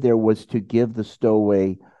they did there was to give the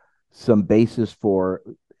Stowaway some basis for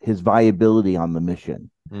his viability on the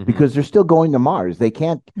mission, because they're still going to Mars. They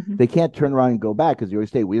can't turn around and go back, because they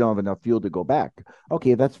always say we don't have enough fuel to go back.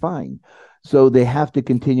 Okay, that's fine. So they have to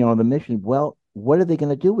continue on the mission. Well, what are they going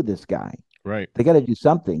to do with this guy? Right. They got to do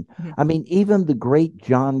something. I mean, even the great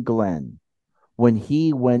John Glenn when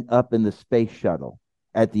he went up in the space shuttle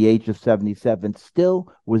at the age of 77,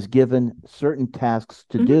 still was given certain tasks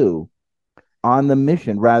to do on the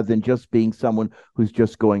mission rather than just being someone who's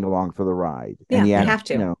just going along for the ride. Yeah, and he they had, have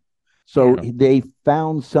to. So they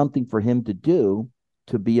found something for him to do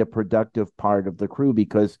to be a productive part of the crew,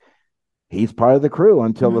 because he's part of the crew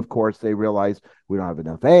until, of course, they realize we don't have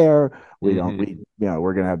enough air. We're going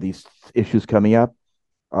to have these issues coming up,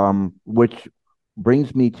 which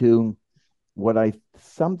brings me to what I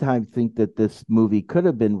sometimes think that this movie could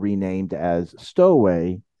have been renamed as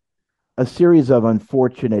Stowaway, a series of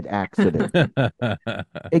unfortunate accidents.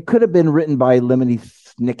 It could have been written by Lemony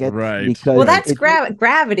Snicket, right? Because that's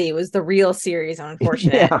Gravity was the real series on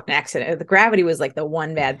unfortunate accident. The Gravity was like the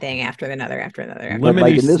one bad thing after another.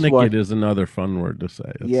 Lemony Snicket is another fun word to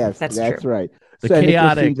say. Yes, that's true. Right. The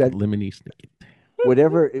chaotic Lemony Snicket.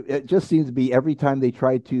 Whatever, it just seems to be every time they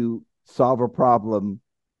try to solve a problem,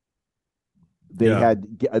 they had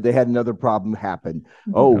another problem happen.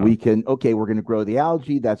 We're going to grow the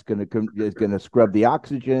algae. That's going to scrub the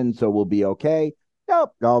oxygen, so we'll be okay.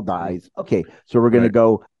 Nope, it all dies. Okay, so we're going to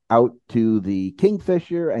go out to the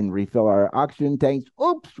Kingfisher and refill our oxygen tanks.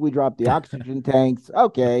 Oops, we dropped the oxygen tanks.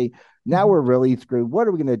 Okay, now we're really screwed. What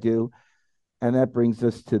are we going to do? And that brings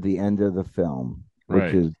us to the end of the film,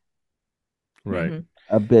 which is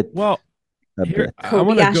a bit. Well, here,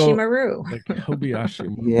 Kobayashi Maru.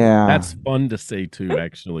 Kobayashi Maru. Yeah, that's fun to say too.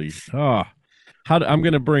 Actually, I'm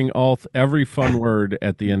going to bring every fun word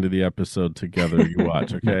at the end of the episode together. You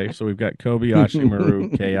watch, okay? So we've got Kobayashi Maru,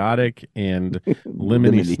 chaotic, and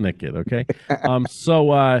Lemony Snicket. Okay,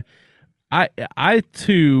 so I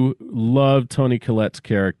too love Toni Collette's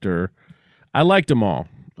character. I liked them all.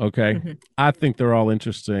 Okay, I think they're all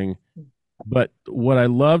interesting, but what I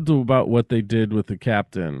loved about what they did with the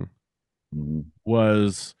captain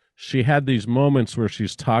was she had these moments where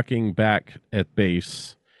she's talking back at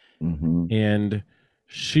base, and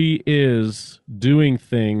she is doing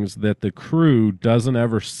things that the crew doesn't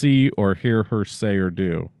ever see or hear her say or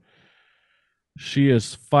do. She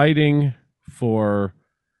is fighting for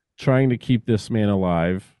trying to keep this man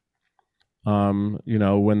alive.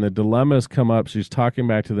 When the dilemmas come up, she's talking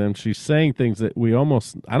back to them. She's saying things that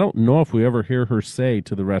I don't know if we ever hear her say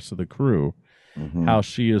to the rest of the crew. How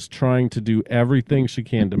she is trying to do everything she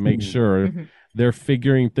can to make sure they're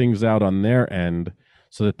figuring things out on their end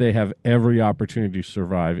so that they have every opportunity to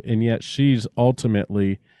survive. And yet she's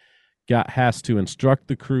ultimately has to instruct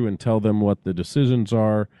the crew and tell them what the decisions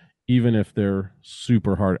are, even if they're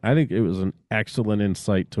super hard. I think it was an excellent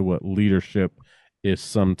insight to what leadership is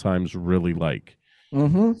sometimes really like.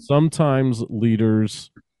 Sometimes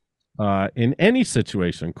leaders, in any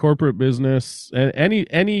situation, corporate business,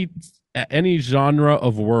 any genre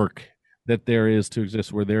of work that there is to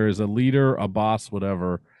exist, where there is a leader, a boss,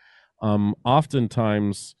 whatever,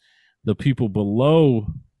 oftentimes the people below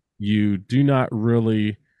you do not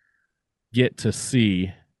really get to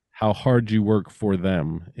see how hard you work for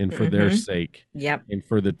them and for their sake. And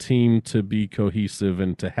for the team to be cohesive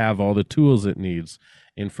and to have all the tools it needs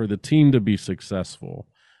and for the team to be successful.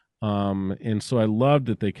 And so I loved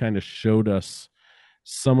that they kind of showed us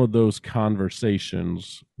some of those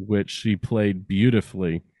conversations, which she played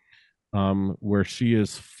beautifully, where she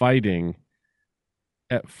is fighting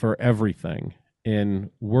for everything and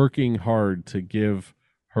working hard to give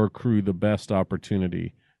her crew the best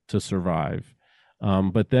opportunity to survive.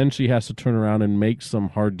 But then she has to turn around and make some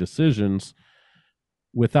hard decisions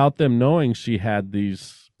without them knowing she had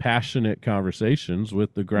these passionate conversations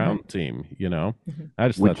with the ground team, I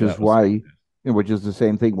just which is why, which is the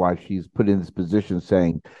same thing why she's put in this position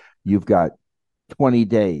saying, you've got 20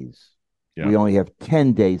 days. Yeah. We only have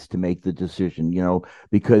 10 days to make the decision,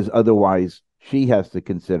 because otherwise she has to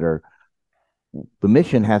consider the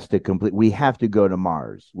mission has to complete. We have to go to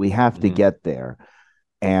Mars. We have to get there.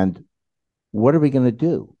 And what are we going to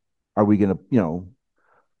do? Are we going to,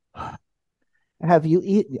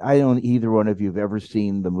 I don't either one of you have ever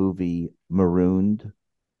seen the movie Marooned?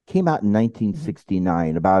 Came out in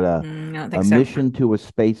 1969 about a mission to a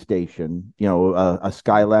space station, a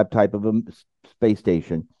Skylab type of a space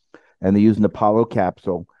station. And they use an Apollo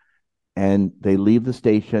capsule and they leave the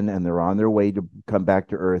station and they're on their way to come back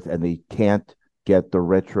to Earth, and they can't get the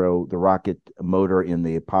rocket motor in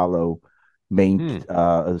the Apollo main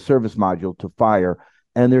service module to fire,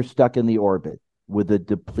 and they're stuck in the orbit with a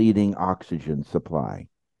depleting oxygen supply.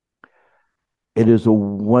 It is a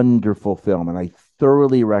wonderful film, and I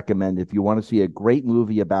thoroughly recommend, if you want to see a great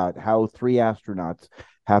movie about how three astronauts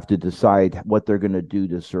have to decide what they're going to do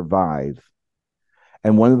to survive.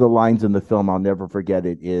 And one of the lines in the film, I'll never forget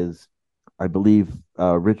it, is I believe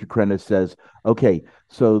Richard Crenna says, okay,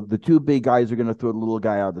 so the two big guys are going to throw the little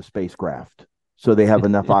guy out of the spacecraft so they have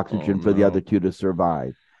enough oxygen for the other two to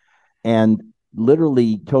survive. And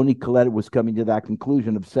literally, Tony Collette was coming to that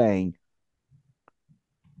conclusion of saying,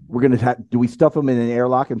 we're going to do we stuff them in an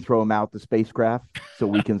airlock and throw them out the spacecraft so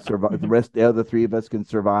we can survive? The other three of us can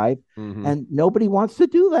survive. And nobody wants to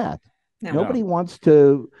do that. No. Nobody wants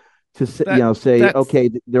to say, okay,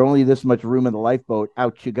 there's only this much room in the lifeboat,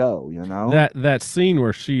 out you go, that scene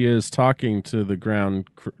where she is talking to the ground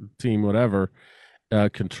team, whatever,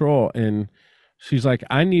 control, and she's like,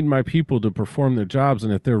 I need my people to perform their jobs,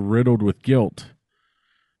 and if they're riddled with guilt,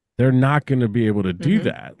 they're not going to be able to do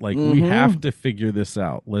that. Like, we have to figure this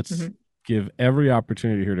out. Let's give every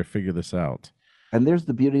opportunity here to figure this out. And there's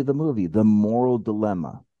the beauty of the movie, the moral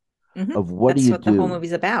dilemma. Of what do you do? That's what the whole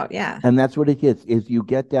movie's about, yeah. And that's what it is you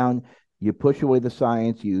get down, you push away the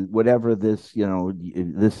science, whatever this,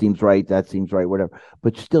 this seems right, that seems right, whatever.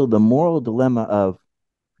 But still, the moral dilemma of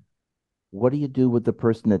what do you do with the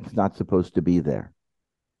person that's not supposed to be there?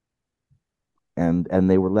 And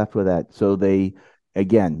they were left with that. So they,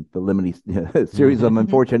 again, the limiting series of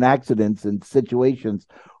unfortunate accidents and situations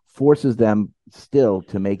forces them still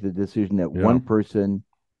to make the decision that one person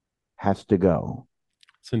has to go.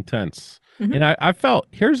 It's intense. And I felt,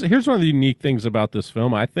 here's one of the unique things about this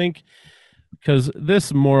film, I think, because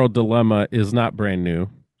this moral dilemma is not brand new.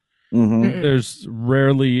 There's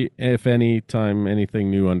rarely, if any time,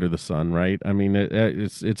 anything new under the sun, right? I mean,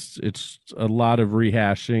 it's a lot of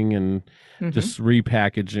rehashing and just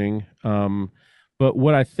repackaging. But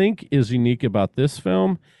what I think is unique about this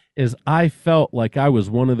film is I felt like I was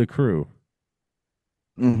one of the crew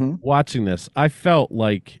watching this. I felt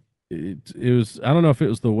like it was, I don't know if it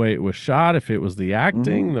was the way it was shot, if it was the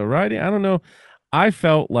acting, the writing, I don't know. I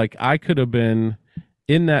felt like I could have been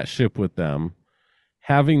in that ship with them,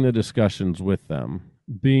 having the discussions with them,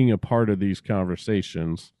 being a part of these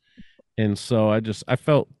conversations. And so I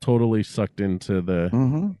felt totally sucked into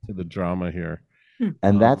the drama here.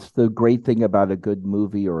 And that's the great thing about a good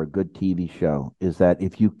movie or a good TV show, is that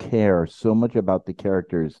if you care so much about the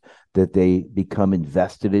characters that they become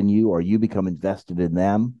invested in you or you become invested in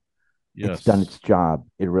them, it's done its job.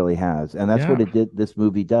 It really has. And that's what this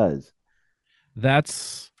movie does.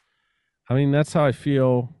 That's how I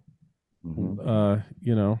feel. I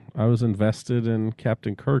was invested in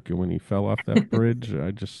Captain Kirk, and when he fell off that bridge,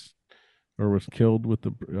 was killed with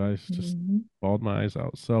I just bawled my eyes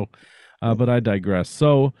out. So, but I digress.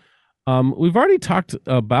 So, we've already talked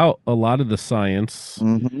about a lot of the science.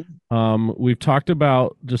 We've talked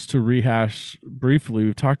about, just to rehash briefly,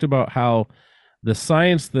 we've talked about how the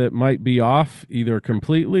science that might be off either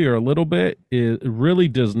completely or a little bit, it really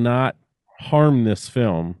does not harm this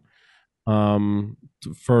film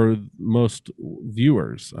for most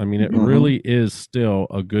viewers. I mean, it really is still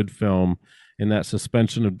a good film, and that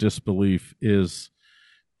suspension of disbelief is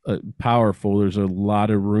powerful. There's a lot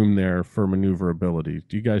of room there for maneuverability.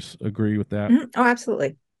 Do you guys agree with that? Oh,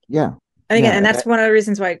 absolutely. Yeah. And again, and that's one of the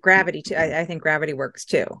reasons why Gravity, too, I think Gravity works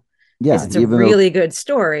too. Yeah, it's a really good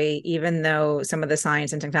story, even though some of the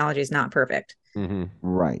science and technology is not perfect.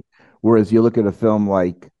 Right. Whereas you look at a film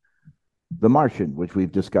like The Martian, which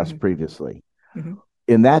we've discussed previously.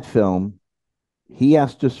 In that film, he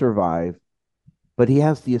has to survive, but he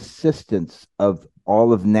has the assistance of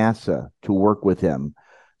all of NASA to work with him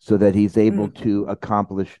so that he's able to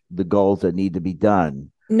accomplish the goals that need to be done.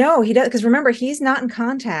 No, he does, because remember, he's not in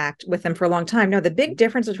contact with them for a long time. No, the big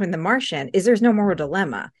difference between The Martian is there's no moral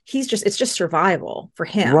dilemma. It's just survival for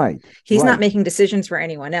him. Right. He's not making decisions for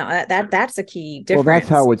anyone else. That's a key difference. Well, that's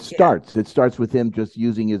how it starts. It starts with him just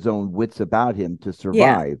using his own wits about him to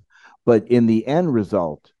survive. But in the end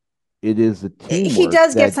result, it is a teamwork. He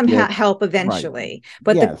does get some help eventually,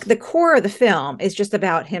 but the core of the film is just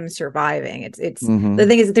about him surviving. It's the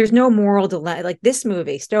thing is, there's no moral dilemma. Like this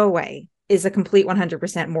movie, Stowaway, is a complete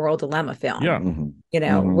 100% moral dilemma film.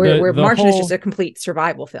 Yeah. Where Martian is just a complete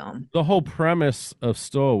survival film. The whole premise of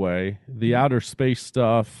Stowaway, the outer space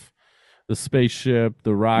stuff, the spaceship,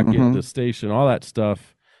 the rocket, the station, all that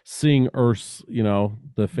stuff, seeing Earth's,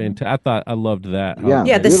 I loved that.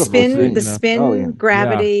 The spin,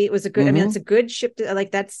 gravity was a good, I mean, it's a good ship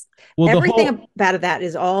everything about that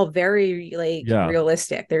is all very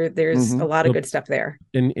realistic. There's a lot of good stuff there.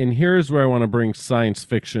 And here's where I want to bring science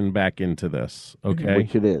fiction back into this, okay?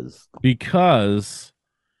 Which it is. Because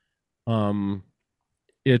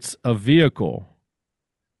it's a vehicle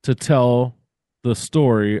to tell the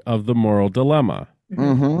story of the moral dilemma.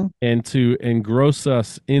 And to engross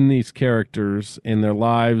us in these characters and their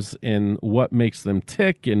lives and what makes them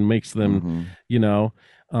tick and makes them,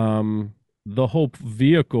 the whole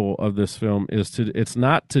vehicle of this film is it's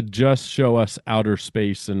not to just show us outer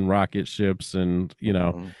space and rocket ships and,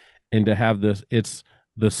 and to have this, it's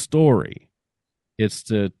the story. It's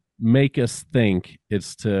to make us think.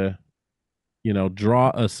 It's to, draw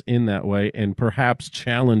us in that way and perhaps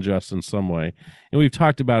challenge us in some way. And we've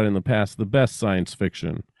talked about it in the past. The best science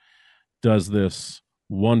fiction does this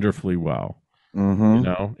wonderfully well.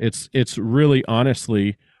 It's really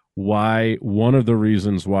honestly why one of the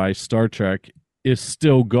reasons why Star Trek is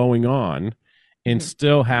still going on and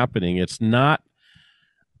still happening. It's not,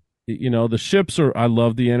 the ships are, I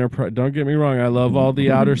love the Enterprise. Don't get me wrong. I love all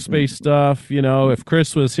the outer space stuff. If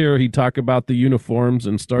Chris was here, he'd talk about the uniforms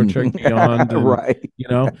and Star Trek Beyond. And, right.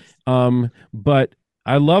 But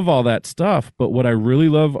I love all that stuff. But what I really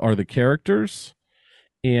love are the characters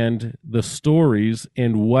and the stories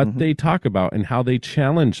and what they talk about and how they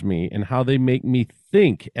challenge me and how they make me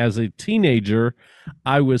think. As a teenager,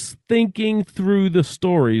 I was thinking through the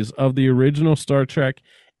stories of the original Star Trek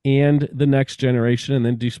and the Next Generation and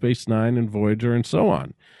then Deep Space Nine and Voyager and so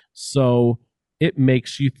on. So it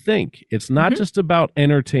makes you think. It's not just about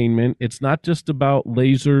entertainment. It's not just about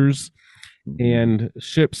lasers and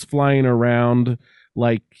ships flying around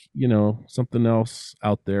like, something else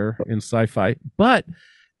out there in sci-fi. But,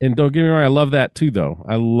 and don't get me wrong, I love that too, though.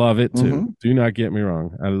 I love it too. Do not get me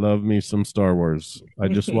wrong. I love me some Star Wars. I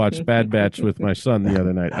just watched Bad Batch with my son the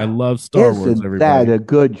other night. I love Star Wars, everybody. Isn't that a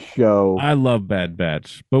good show? I love Bad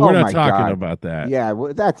Batch, but we're not talking about that. Yeah,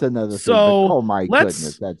 well, that's another thing. Oh my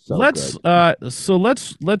goodness, that's so good. So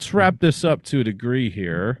let's wrap this up to a degree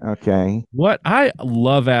here. Okay. What I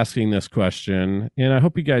love asking this question, and I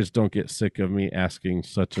hope you guys don't get sick of me asking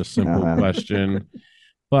such a simple question,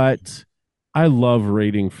 but I love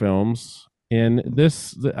rating films, and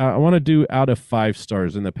this I want to do out of 5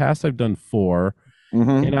 stars. In the past, I've done 4,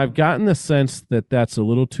 and I've gotten the sense that that's a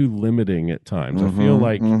little too limiting at times. I feel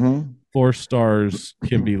like 4 stars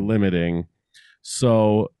can be limiting.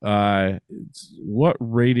 So, what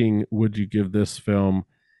rating would you give this film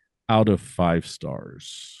out of 5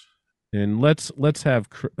 stars? And let's have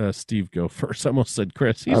Steve go first. I almost said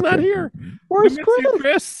Chris. He's not here. Where's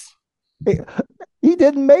Chris? He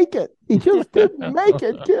didn't make it. He just didn't make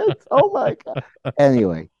it, kids. Oh my God.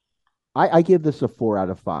 Anyway, I give this a 4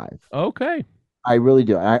 out of 5. Okay. I really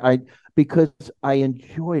do. I because I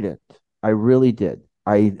enjoyed it. I really did.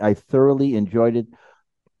 I thoroughly enjoyed it.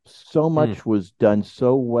 So much was done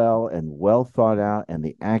so well and well thought out, and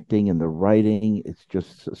the acting and the writing, it's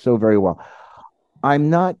just so very well. I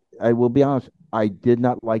will be honest, I did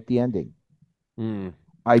not like the ending.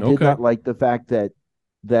 I did not like the fact that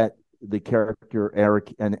the character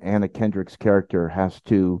Eric and Anna Kendrick's character has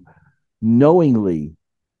to knowingly,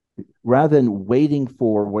 rather than waiting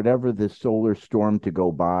for whatever the solar storm to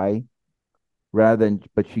go by,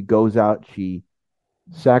 but she goes out, she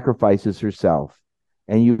sacrifices herself,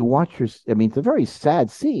 and you watch her. I mean, it's a very sad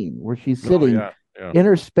scene where she's sitting in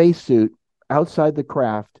her spacesuit outside the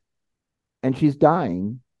craft, and she's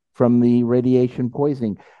dying from the radiation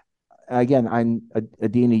poisoning. Again,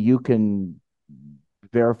 Adina, you can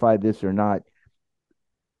verify this or not.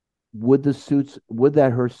 Would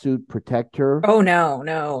her suit protect her? Oh no.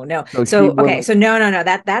 So no.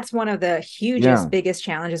 That's one of the hugest, biggest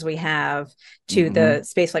challenges we have to the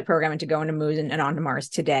spaceflight program and to go into Moon and onto Mars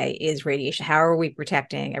today is radiation. How are we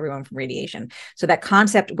protecting everyone from radiation? So that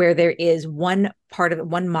concept where there is one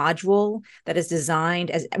module that is designed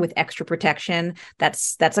with extra protection,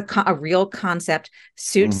 that's a real concept.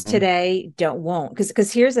 Suits today won't,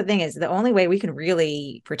 because here's the thing: is the only way we can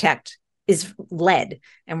really protect is lead,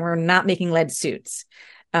 and we're not making lead suits.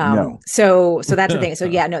 No. So that's the thing. So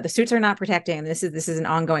the suits are not protecting, and this is an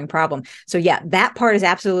ongoing problem. So that part is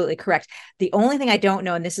absolutely correct. The only thing I don't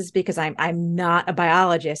know, and this is because I'm not a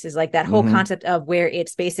biologist, is like that whole concept of where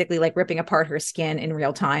it's basically like ripping apart her skin in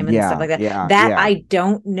real time and stuff like that. I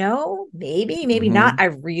don't know. Maybe not. I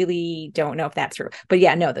really don't know if that's true. But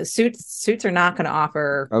the suits are not going to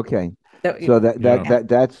offer. Okay. So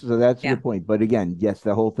that's your point. But again, yes,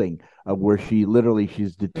 the whole thing where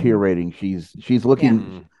she's deteriorating. She's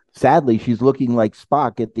looking sadly. She's looking like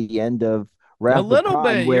Spock at the end of Wrath a little of Khan,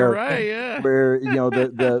 bit. Where, you're right. Yeah. Where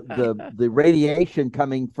the radiation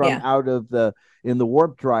coming from out of the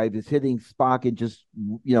warp drive is hitting Spock and just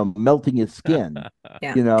melting his skin.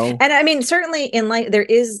 And I mean, certainly in light there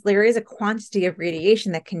is a quantity of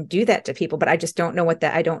radiation that can do that to people, but I just don't know what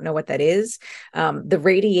that is. The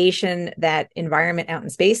radiation, that environment out in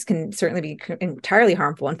space, can certainly be entirely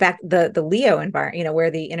harmful. In fact, the LEO environment,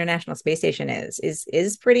 where the International Space Station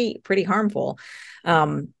is pretty harmful.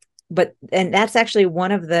 and that's actually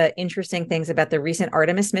one of the interesting things about the recent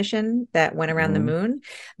Artemis mission that went around the moon.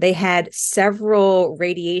 They had several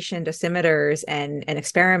radiation dosimeters and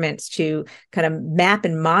experiments to kind of map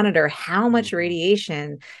and monitor how much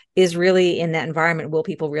radiation is really in that environment. Will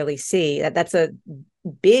people really see that? That's a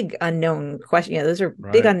big unknown question. Those are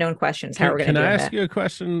big unknown questions. How we're going to do that. Can I ask you a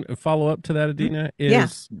question, a follow up to that, Adina? Yeah.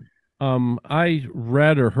 I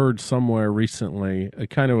read or heard somewhere recently,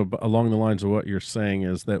 kind of along the lines of what you're saying,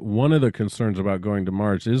 is that one of the concerns about going to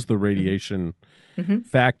Mars is the radiation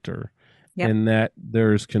factor, and that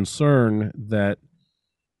there's concern that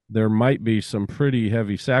there might be some pretty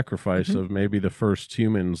heavy sacrifice of maybe the first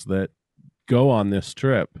humans that go on this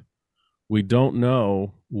trip. We don't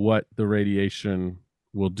know what the radiation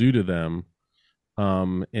will do to them.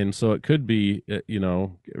 And so it could be,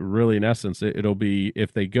 really in essence, it'll be,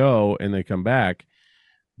 if they go and they come back,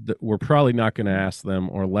 we're probably not going to ask them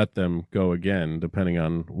or let them go again, depending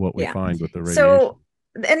on what we find with the radiation. So,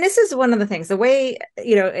 and this is one of the things, the way,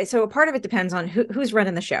 so part of it depends on who's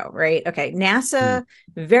running the show, right? Okay. NASA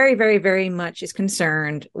very, very, very much is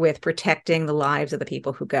concerned with protecting the lives of the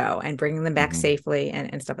people who go and bringing them back safely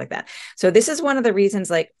and stuff like that. So this is one of the reasons,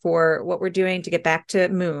 like, for what we're doing to get back to the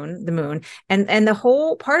moon, and the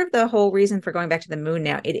whole part of the whole reason for going back to the moon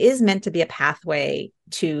now, it is meant to be a pathway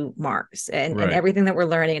to Mars and everything that we're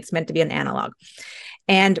learning, it's meant to be an analog.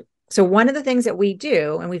 And so one of the things that we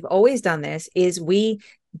do, and we've always done this, is we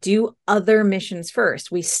do other missions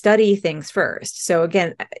first. We study things first. So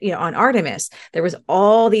again, on Artemis, there was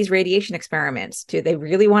all these radiation experiments they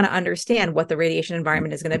really want to understand what the radiation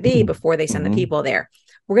environment is going to be before they send the people there.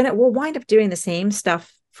 We'll wind up doing the same stuff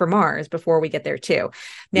for Mars before we get there too.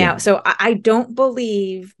 Now, so I don't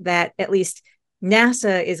believe that at least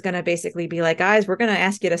NASA is going to basically be like, guys, we're going to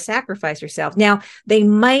ask you to sacrifice yourself. Now, they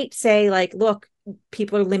might say, like, look,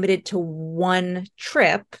 people are limited to one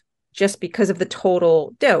trip just because of the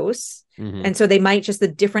total dose. And so they might just, the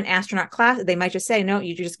different astronaut class, they might just say, no,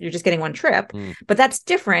 you're just getting one trip. But that's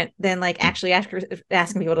different than like actually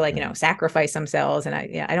asking people to, like, sacrifice themselves. And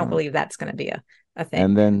I don't believe that's going to be a thing.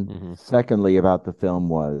 And then secondly, about the film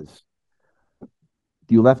was,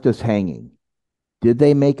 you left us hanging. Did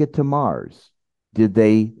they make it to Mars? Did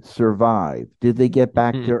they survive? Did they get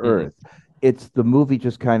back to Earth? It's the movie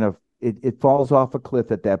just kind of, it falls off a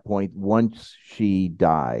cliff at that point once she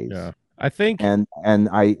dies. Yeah, I think, and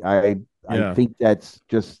I think that's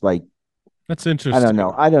just like, that's interesting.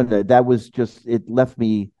 I don't know. That was just, it left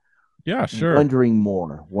me wondering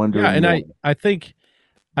more. Yeah, and more. I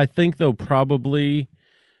think though, probably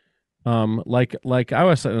like I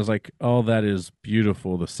was saying, I was like, oh, that is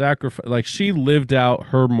beautiful. The sacrifice, like, she lived out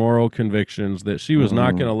her moral convictions that she was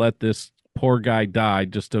not going to let this poor guy die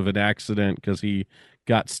just of an accident because he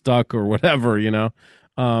got stuck or whatever, and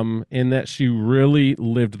that she really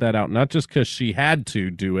lived that out, not just because she had to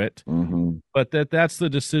do it, but that's the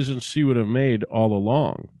decision she would have made all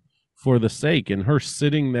along for the sake. And her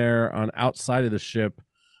sitting there on outside of the ship,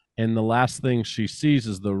 and the last thing she sees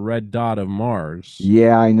is the red dot of Mars.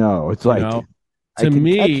 Yeah, I know. It's like, to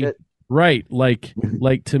me, right? Like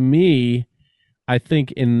to me, I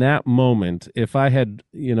think in that moment, if I had,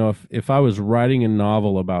 if I was writing a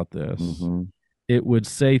novel about this, it would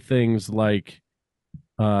say things like,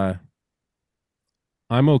 I'm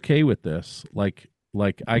okay with this. Like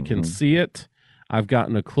I can see it. I've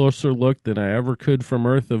gotten a closer look than I ever could from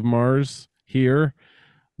Earth of Mars here.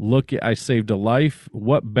 Look, I saved a life.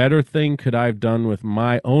 What better thing could I have done with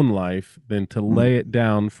my own life than to lay it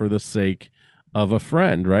down for the sake of a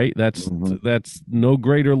friend, right? That's no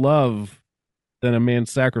greater love than a man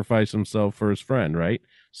sacrifice himself for his friend, right?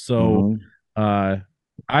 So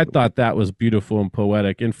I thought that was beautiful and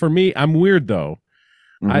poetic. And for me, I'm weird though,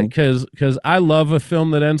 because I love a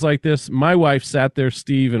film that ends like this. My wife sat there,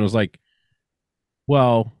 Steve, and was like,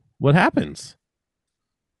 well, what happens?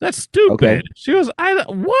 That's stupid. Okay. She was,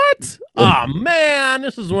 what? Oh man,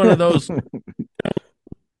 this is one of those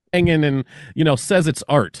hanging and, says it's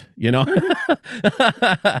art,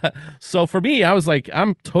 So for me, I was like,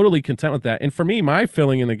 I'm totally content with that. And for me, my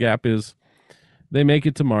filling in the gap is they make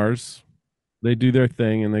it to Mars, they do their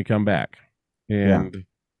thing, and they come back. And,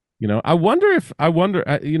 I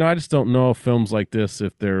I just don't know if films like this,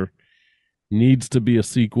 if there needs to be a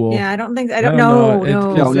sequel. Yeah, I don't know.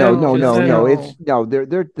 No. It's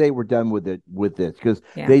they were done with this because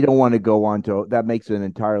they don't want to go on to, that makes an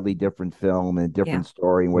entirely different film and a different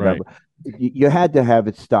story and whatever. Right. You had to have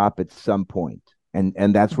it stop at some point.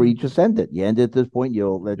 And that's where you just end it. You end it at this point.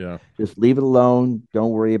 Just leave it alone.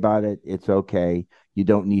 Don't worry about it. It's okay. You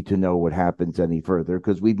don't need to know what happens any further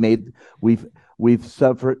because we've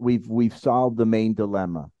solved the main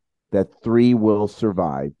dilemma. that 3 will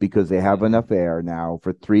survive because they have enough air now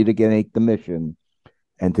for 3 to make the mission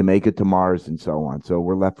and to make it to Mars and so on. So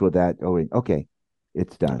we're left with that. Oh, okay,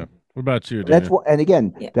 it's done. Yeah. What about you, That's Dan? what, and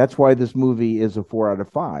again, Yeah. that's why this movie is a 4 out of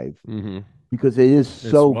 5 Mm-hmm. because it is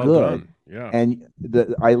so well good. done. Yeah. And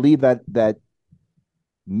I leave that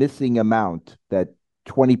missing amount, that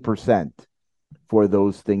 20% for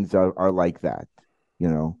those things are like that,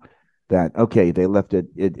 that, okay, they left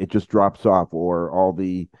it just drops off, or all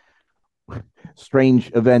the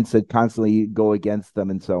strange events that constantly go against them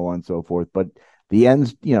and so on and so forth. But the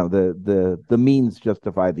ends, the means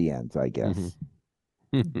justify the ends, I guess.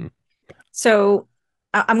 Mm-hmm. So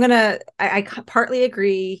I partly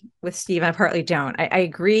agree with Steve, and I partly don't. I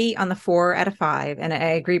agree on the 4 out of 5, and I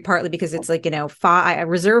agree partly because it's like, 5. I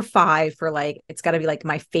reserve 5 for like, it's got to be like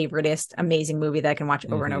my favoriteest amazing movie that I can watch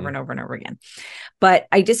over and over and over and over again. But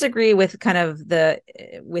I disagree with kind of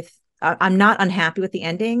I'm not unhappy with the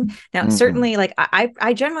ending. Now, certainly, like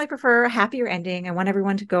I generally prefer a happier ending. I want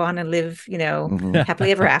everyone to go on and live, happily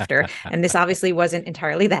ever after. And this obviously wasn't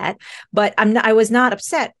entirely that, but I was not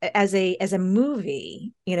upset as a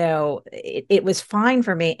movie. It was fine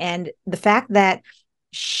for me. And the fact that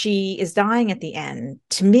she is dying at the end,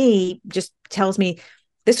 to me, just tells me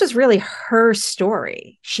this was really her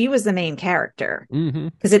story. She was the main character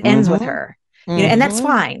because it ends with her. And that's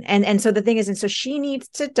fine. And so the thing is, and so she needs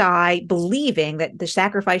to die believing that the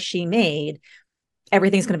sacrifice she made,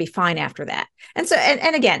 everything's going to be fine after that. And so,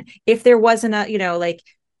 and again, if there wasn't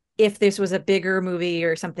if this was a bigger movie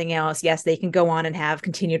or something else, yes, they can go on and have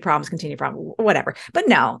continued problems, whatever. But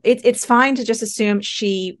no, it's fine to just assume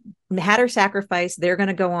she had her sacrifice. They're going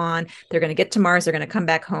to go on. They're going to get to Mars. They're going to come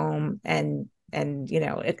back home, and I'm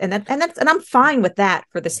fine with that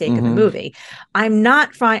for the sake of the movie. I'm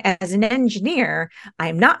not fine as an engineer.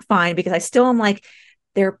 I'm not fine because I still am like,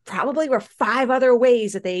 there probably were 5 other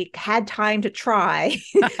ways that they had time to try.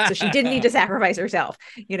 So she didn't need to sacrifice herself,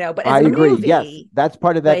 but as I agree. Movie, yes, that's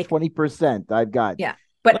part of that like, 20% I've got. Yeah.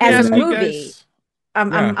 But as a movie,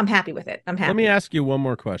 I'm happy with it. I'm happy. Let me ask you one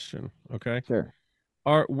more question. Okay. Sure.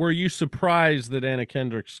 Were you surprised that Anna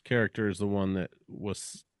Kendrick's character is the one that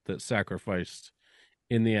sacrificed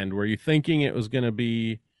in the end? Were you thinking it was going to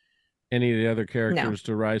be any of the other characters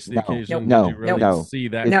to rise to the occasion? No. Did you really see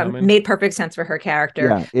that coming? It made perfect sense for her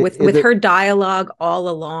character. With her dialogue all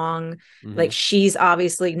along. Like, she's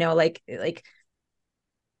obviously no, it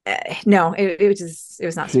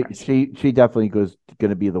was not surprising. She definitely going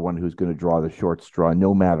to be the one who's going to draw the short straw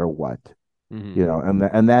no matter what.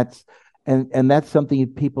 And that's something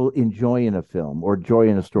people enjoy in a film or enjoy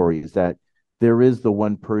in a story, is that there is the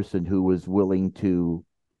one person who is willing to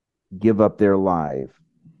give up their life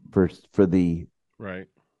for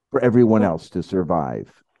everyone else to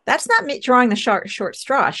survive. That's not me drawing the short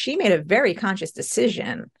straw. She made a very conscious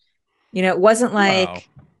decision. It wasn't like, wow.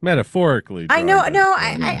 Metaphorically. I know,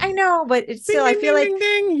 I know, but it's still, I feel like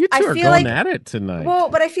you two are going at it tonight. Well,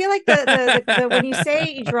 but I feel like the when you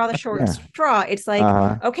say you draw the short straw, it's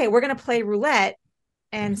like, okay, we're going to play roulette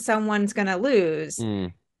and someone's going to lose.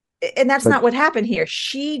 And that's not what happened here.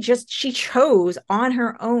 She chose on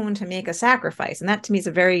her own to make a sacrifice. And that to me is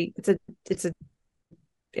it's a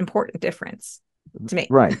important difference to me.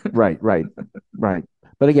 Right.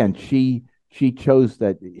 But again, she chose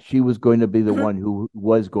that she was going to be the one who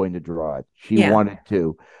was going to draw it. She wanted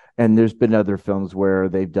to. And there's been other films where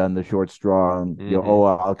they've done the short straw and,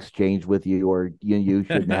 I'll exchange with you, or you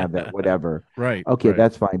shouldn't have that, whatever. Right. Okay,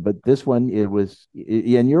 that's fine. But this one,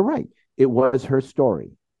 and you're right. It was her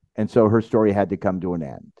story. And so her story had to come to an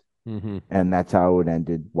end. And that's how it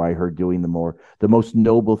ended, by her doing the most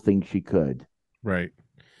noble thing she could. Right.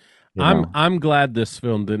 I'm glad this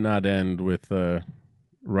film did not end with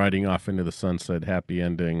riding off into the sunset happy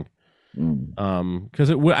ending.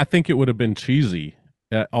 Because I think it would have been cheesy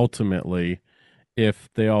ultimately if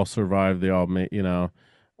they all survived, they all made,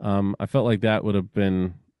 I felt like that would have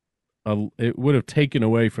been it would have taken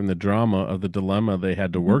away from the drama of the dilemma they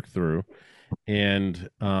had to work through. And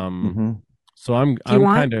so I'm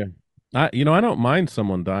kind of, I don't mind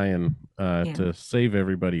someone dying to save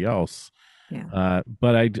everybody else.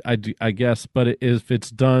 But I guess, but if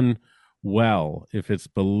it's done well, if it's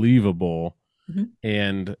believable,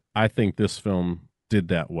 and I think this film did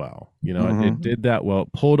that well. It did that well.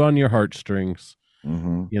 It pulled on your heartstrings.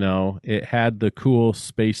 It had the cool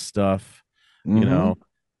space stuff.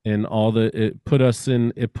 And all it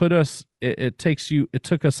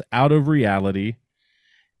took us out of reality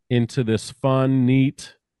into this fun,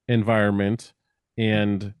 neat environment,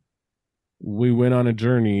 and we went on a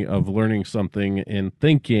journey of learning something and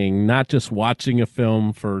thinking, not just watching a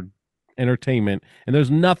film for entertainment, and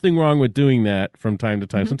there's nothing wrong with doing that from time to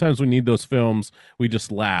time. Sometimes we need those films we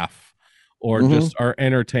just laugh or just are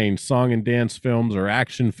entertained, song and dance films or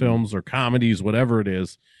action films or comedies, whatever it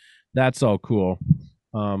is. That's all cool.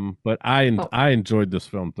 But I enjoyed this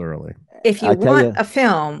film thoroughly. If you want a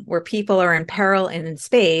film where people are in peril and in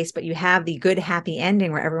space, but you have the good, happy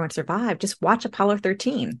ending where everyone survived, just watch Apollo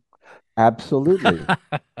 13. Absolutely.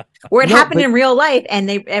 Where it happened in real life and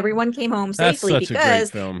everyone came home safely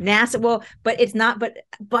because NASA, but it's not,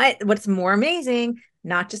 but what's more amazing,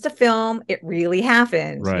 not just a film, it really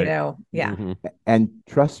happened, right. Yeah. And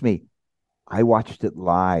trust me, I watched it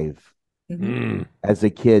live as a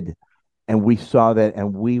kid, and we saw that,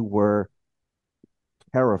 and we were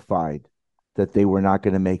terrified that they were not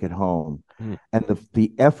going to make it home. And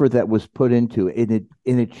the effort that was put into it,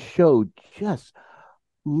 and it showed just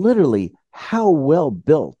literally how well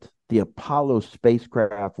built the Apollo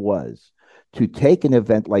spacecraft was to take an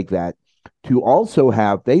event like that, to also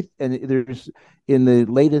have there's in the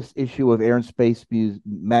latest issue of Air and Space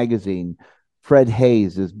magazine, Fred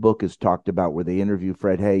Hayes, his book is talked about, where they interview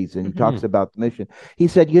Fred Hayes, and he talks about the mission. He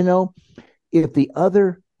said, if the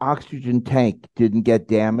other oxygen tank didn't get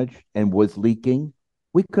damaged and was leaking,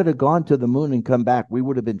 we could have gone to the moon and come back. We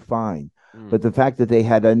would have been fine. But the fact that they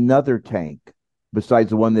had another tank besides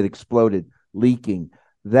the one that exploded leaking,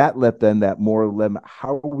 that left them that moral dilemma.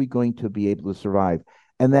 How are we going to be able to survive?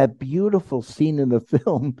 And that beautiful scene in the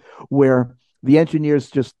film where the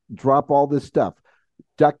engineers just drop all this stuff,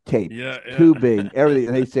 duct tape, tubing, everything,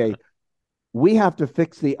 and they say, we have to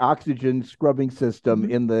fix the oxygen scrubbing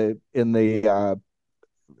system in the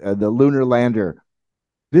lunar lander.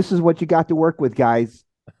 This is what you got to work with, guys.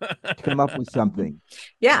 Come up with something.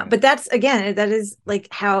 Yeah, but that is like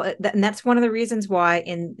how, and that's one of the reasons why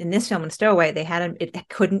in this film in Stowaway it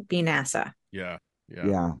couldn't be NASA. Yeah.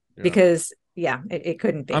 Because it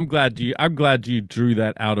couldn't be. I'm glad you drew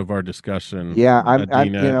that out of our discussion. Yeah, I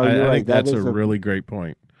think that's a really great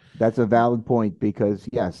point. That's a valid point, because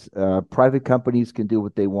yes, private companies can do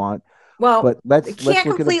what they want. Well, but they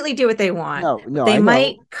can't completely do what they want. No, they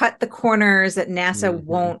might cut the corners that NASA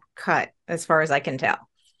won't cut, as far as I can tell.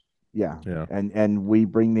 Yeah. And we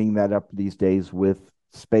bringing that up these days with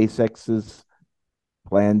SpaceX's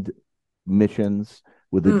planned missions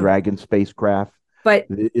with the Dragon spacecraft. But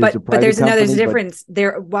there's another difference.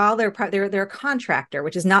 They're a contractor,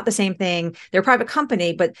 which is not the same thing. They're a private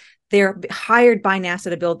company, but they're hired by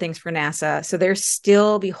NASA to build things for NASA. So they're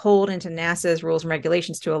still beholden to NASA's rules and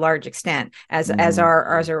regulations to a large extent, as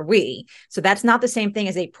are we. So that's not the same thing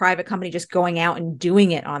as a private company just going out and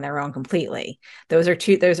doing it on their own completely. Those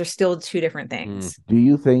are still two different things. Do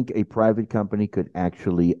you think a private company could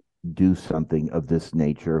actually do something of this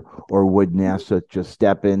nature, or would NASA just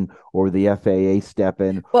step in, or the FAA step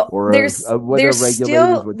in, or there's regulators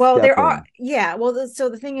still, would step in? So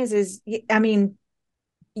the thing is I mean,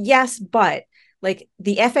 yes, but like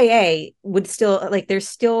the FAA would still, like, there's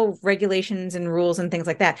still regulations and rules and things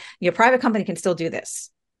like that. Your private company can still do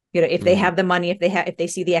this, if they have the money, if they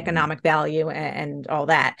see the economic value and all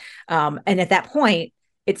that. And at that point,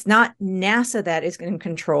 it's not NASA that is in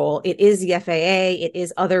control. It is the FAA. It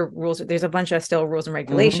is other rules. There's a bunch of still rules and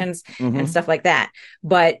regulations and stuff like that.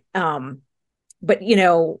 But so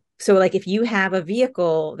like if you have a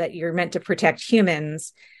vehicle that you're meant to protect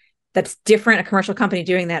humans, that's different. A commercial company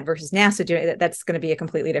doing that versus NASA doing that, that's going to be a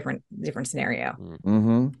completely different scenario.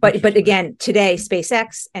 But again, today,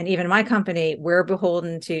 SpaceX and even my company, we're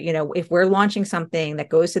beholden to, if we're launching something that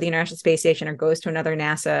goes to the International Space Station or goes to another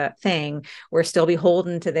NASA thing, we're still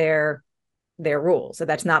beholden to their rules. So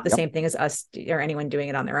that's not the same thing as us or anyone doing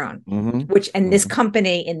it on their own. This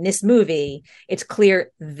company in this movie, it's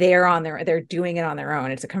clear they're doing it on their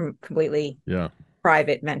own. It's a completely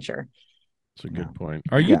private venture. That's a good point.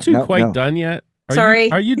 Are you done yet?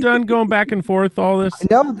 Sorry. Are you done going back and forth all this?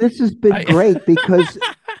 No, this has been great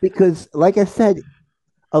because like I said,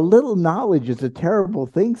 a little knowledge is a terrible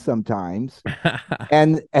thing sometimes.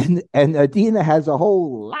 and Adina has a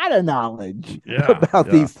whole lot of knowledge about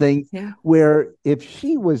these things, where if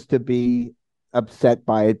she was to be upset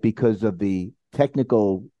by it because of the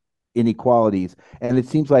technical inequalities, and it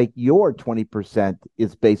seems like your 20%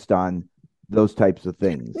 is based on those types of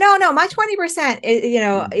things. No, my 20%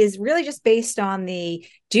 is really just based on the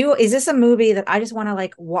is this a movie that I just want to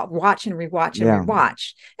like watch and rewatch and Yeah.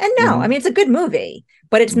 rewatch? And no, I mean, it's a good movie,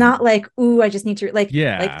 but it's not like, ooh, I just need to like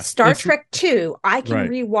Star Trek 2, I can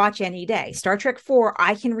rewatch any day. Star Trek 4,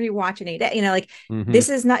 I can rewatch any day. You know, like this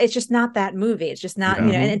is not, it's just not that movie. It's just not, you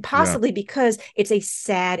know, and possibly because it's a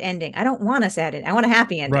sad ending. I don't want a sad ending. I want a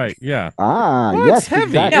happy ending. Right. Yeah. Yes, it's heavy.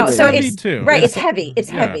 exactly. No, so heavy it's too. Right. It's heavy. It's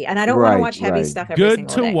heavy. And I don't want to watch heavy stuff every Good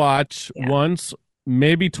single to day. watch once,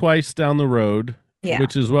 maybe twice down the road,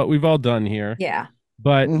 which is what we've all done here. Yeah.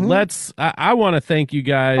 But I want to thank you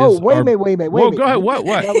guys. Oh, wait a minute. Whoa, go ahead. What?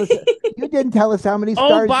 You didn't tell us how many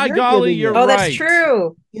stars. Oh, by golly, you're right. Oh, that's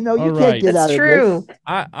true. You know, you can't get out of this.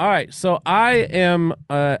 All right. So I am,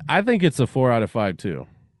 I think it's a 4 out of 5 too.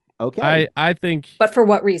 Okay. I think. But for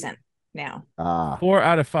what reason now? 4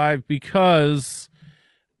 out of 5 because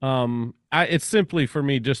it's simply for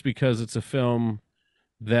me just because it's a film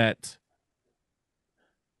that.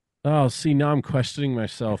 Oh, see, now I'm questioning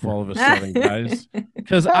myself all of a sudden, guys.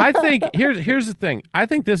 Because I think here's the thing. I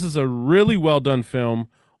think this is a really well done film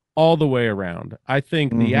all the way around. I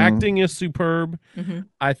think the acting is superb.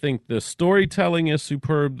 I think the storytelling is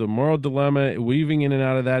superb. The moral dilemma, weaving in and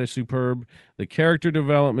out of that, is superb. The character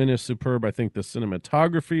development is superb. I think the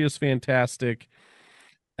cinematography is fantastic.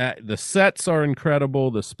 The sets are incredible.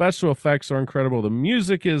 The special effects are incredible. The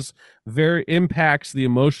music impacts the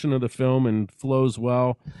emotion of the film and flows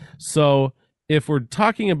well. So if we're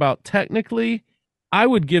talking about technically, I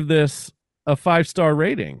would give this a 5-star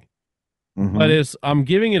rating. But I'm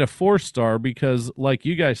giving it a 4-star because, like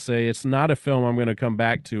you guys say, it's not a film I'm going to come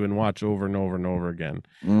back to and watch over and over and over again.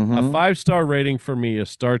 A 5-star rating for me is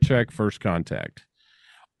Star Trek First Contact,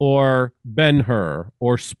 or Ben-Hur,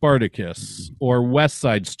 or Spartacus, or West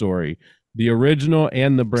Side Story, the original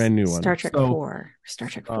and the brand new one. Star Trek 4. Star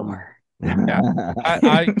Trek 4.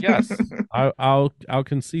 Yeah, yes, I'll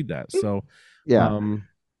concede that. So, yeah.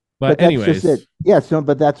 But anyways, that's just it. Yeah. So,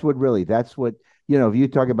 but that's what you know. If you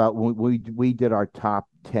talk about when we did our top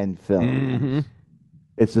 10 films,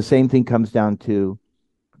 it's the same thing. Comes down to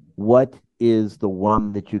what is the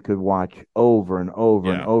one that you could watch over and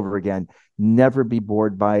over and over again. Never be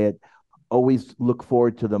bored by it. Always look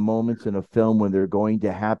forward to the moments in a film when they're going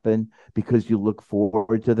to happen because you look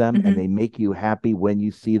forward to them and they make you happy when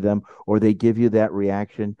you see them or they give you that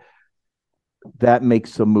reaction. That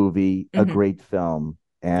makes a movie a great film.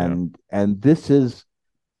 And this is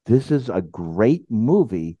a great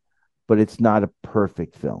movie, but it's not a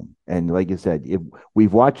perfect film. And like I said, if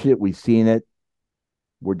we've watched it, we've seen it,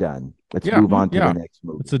 we're done. Let's move on to the next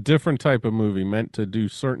movie. It's a different type of movie meant to do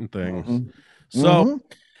certain things. So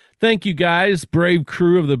thank you guys, brave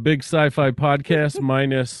crew of the Big Sci-Fi Podcast,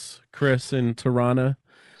 minus Chris and Tirana.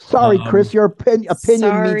 Sorry, Chris, your opinion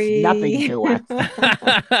means nothing to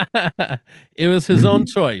us. It was his own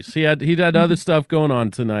choice. He had other stuff going on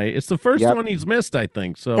tonight. It's the first one he's missed, I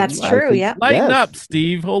think. So that's true. Yeah, lighten up,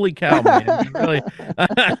 Steve. Holy cow, man!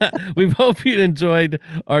 We hope you enjoyed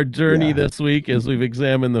our journey this week as we've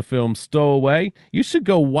examined the film Stowaway. You should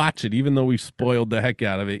go watch it, even though we spoiled the heck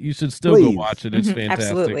out of it. You should still go watch it. It's fantastic.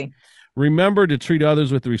 Absolutely. Remember to treat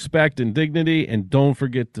others with respect and dignity, and don't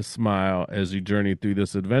forget to smile as you journey through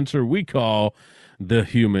this adventure we call the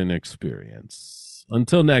human experience.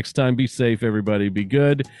 Until next time, be safe, everybody. Be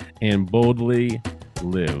good and boldly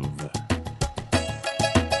live.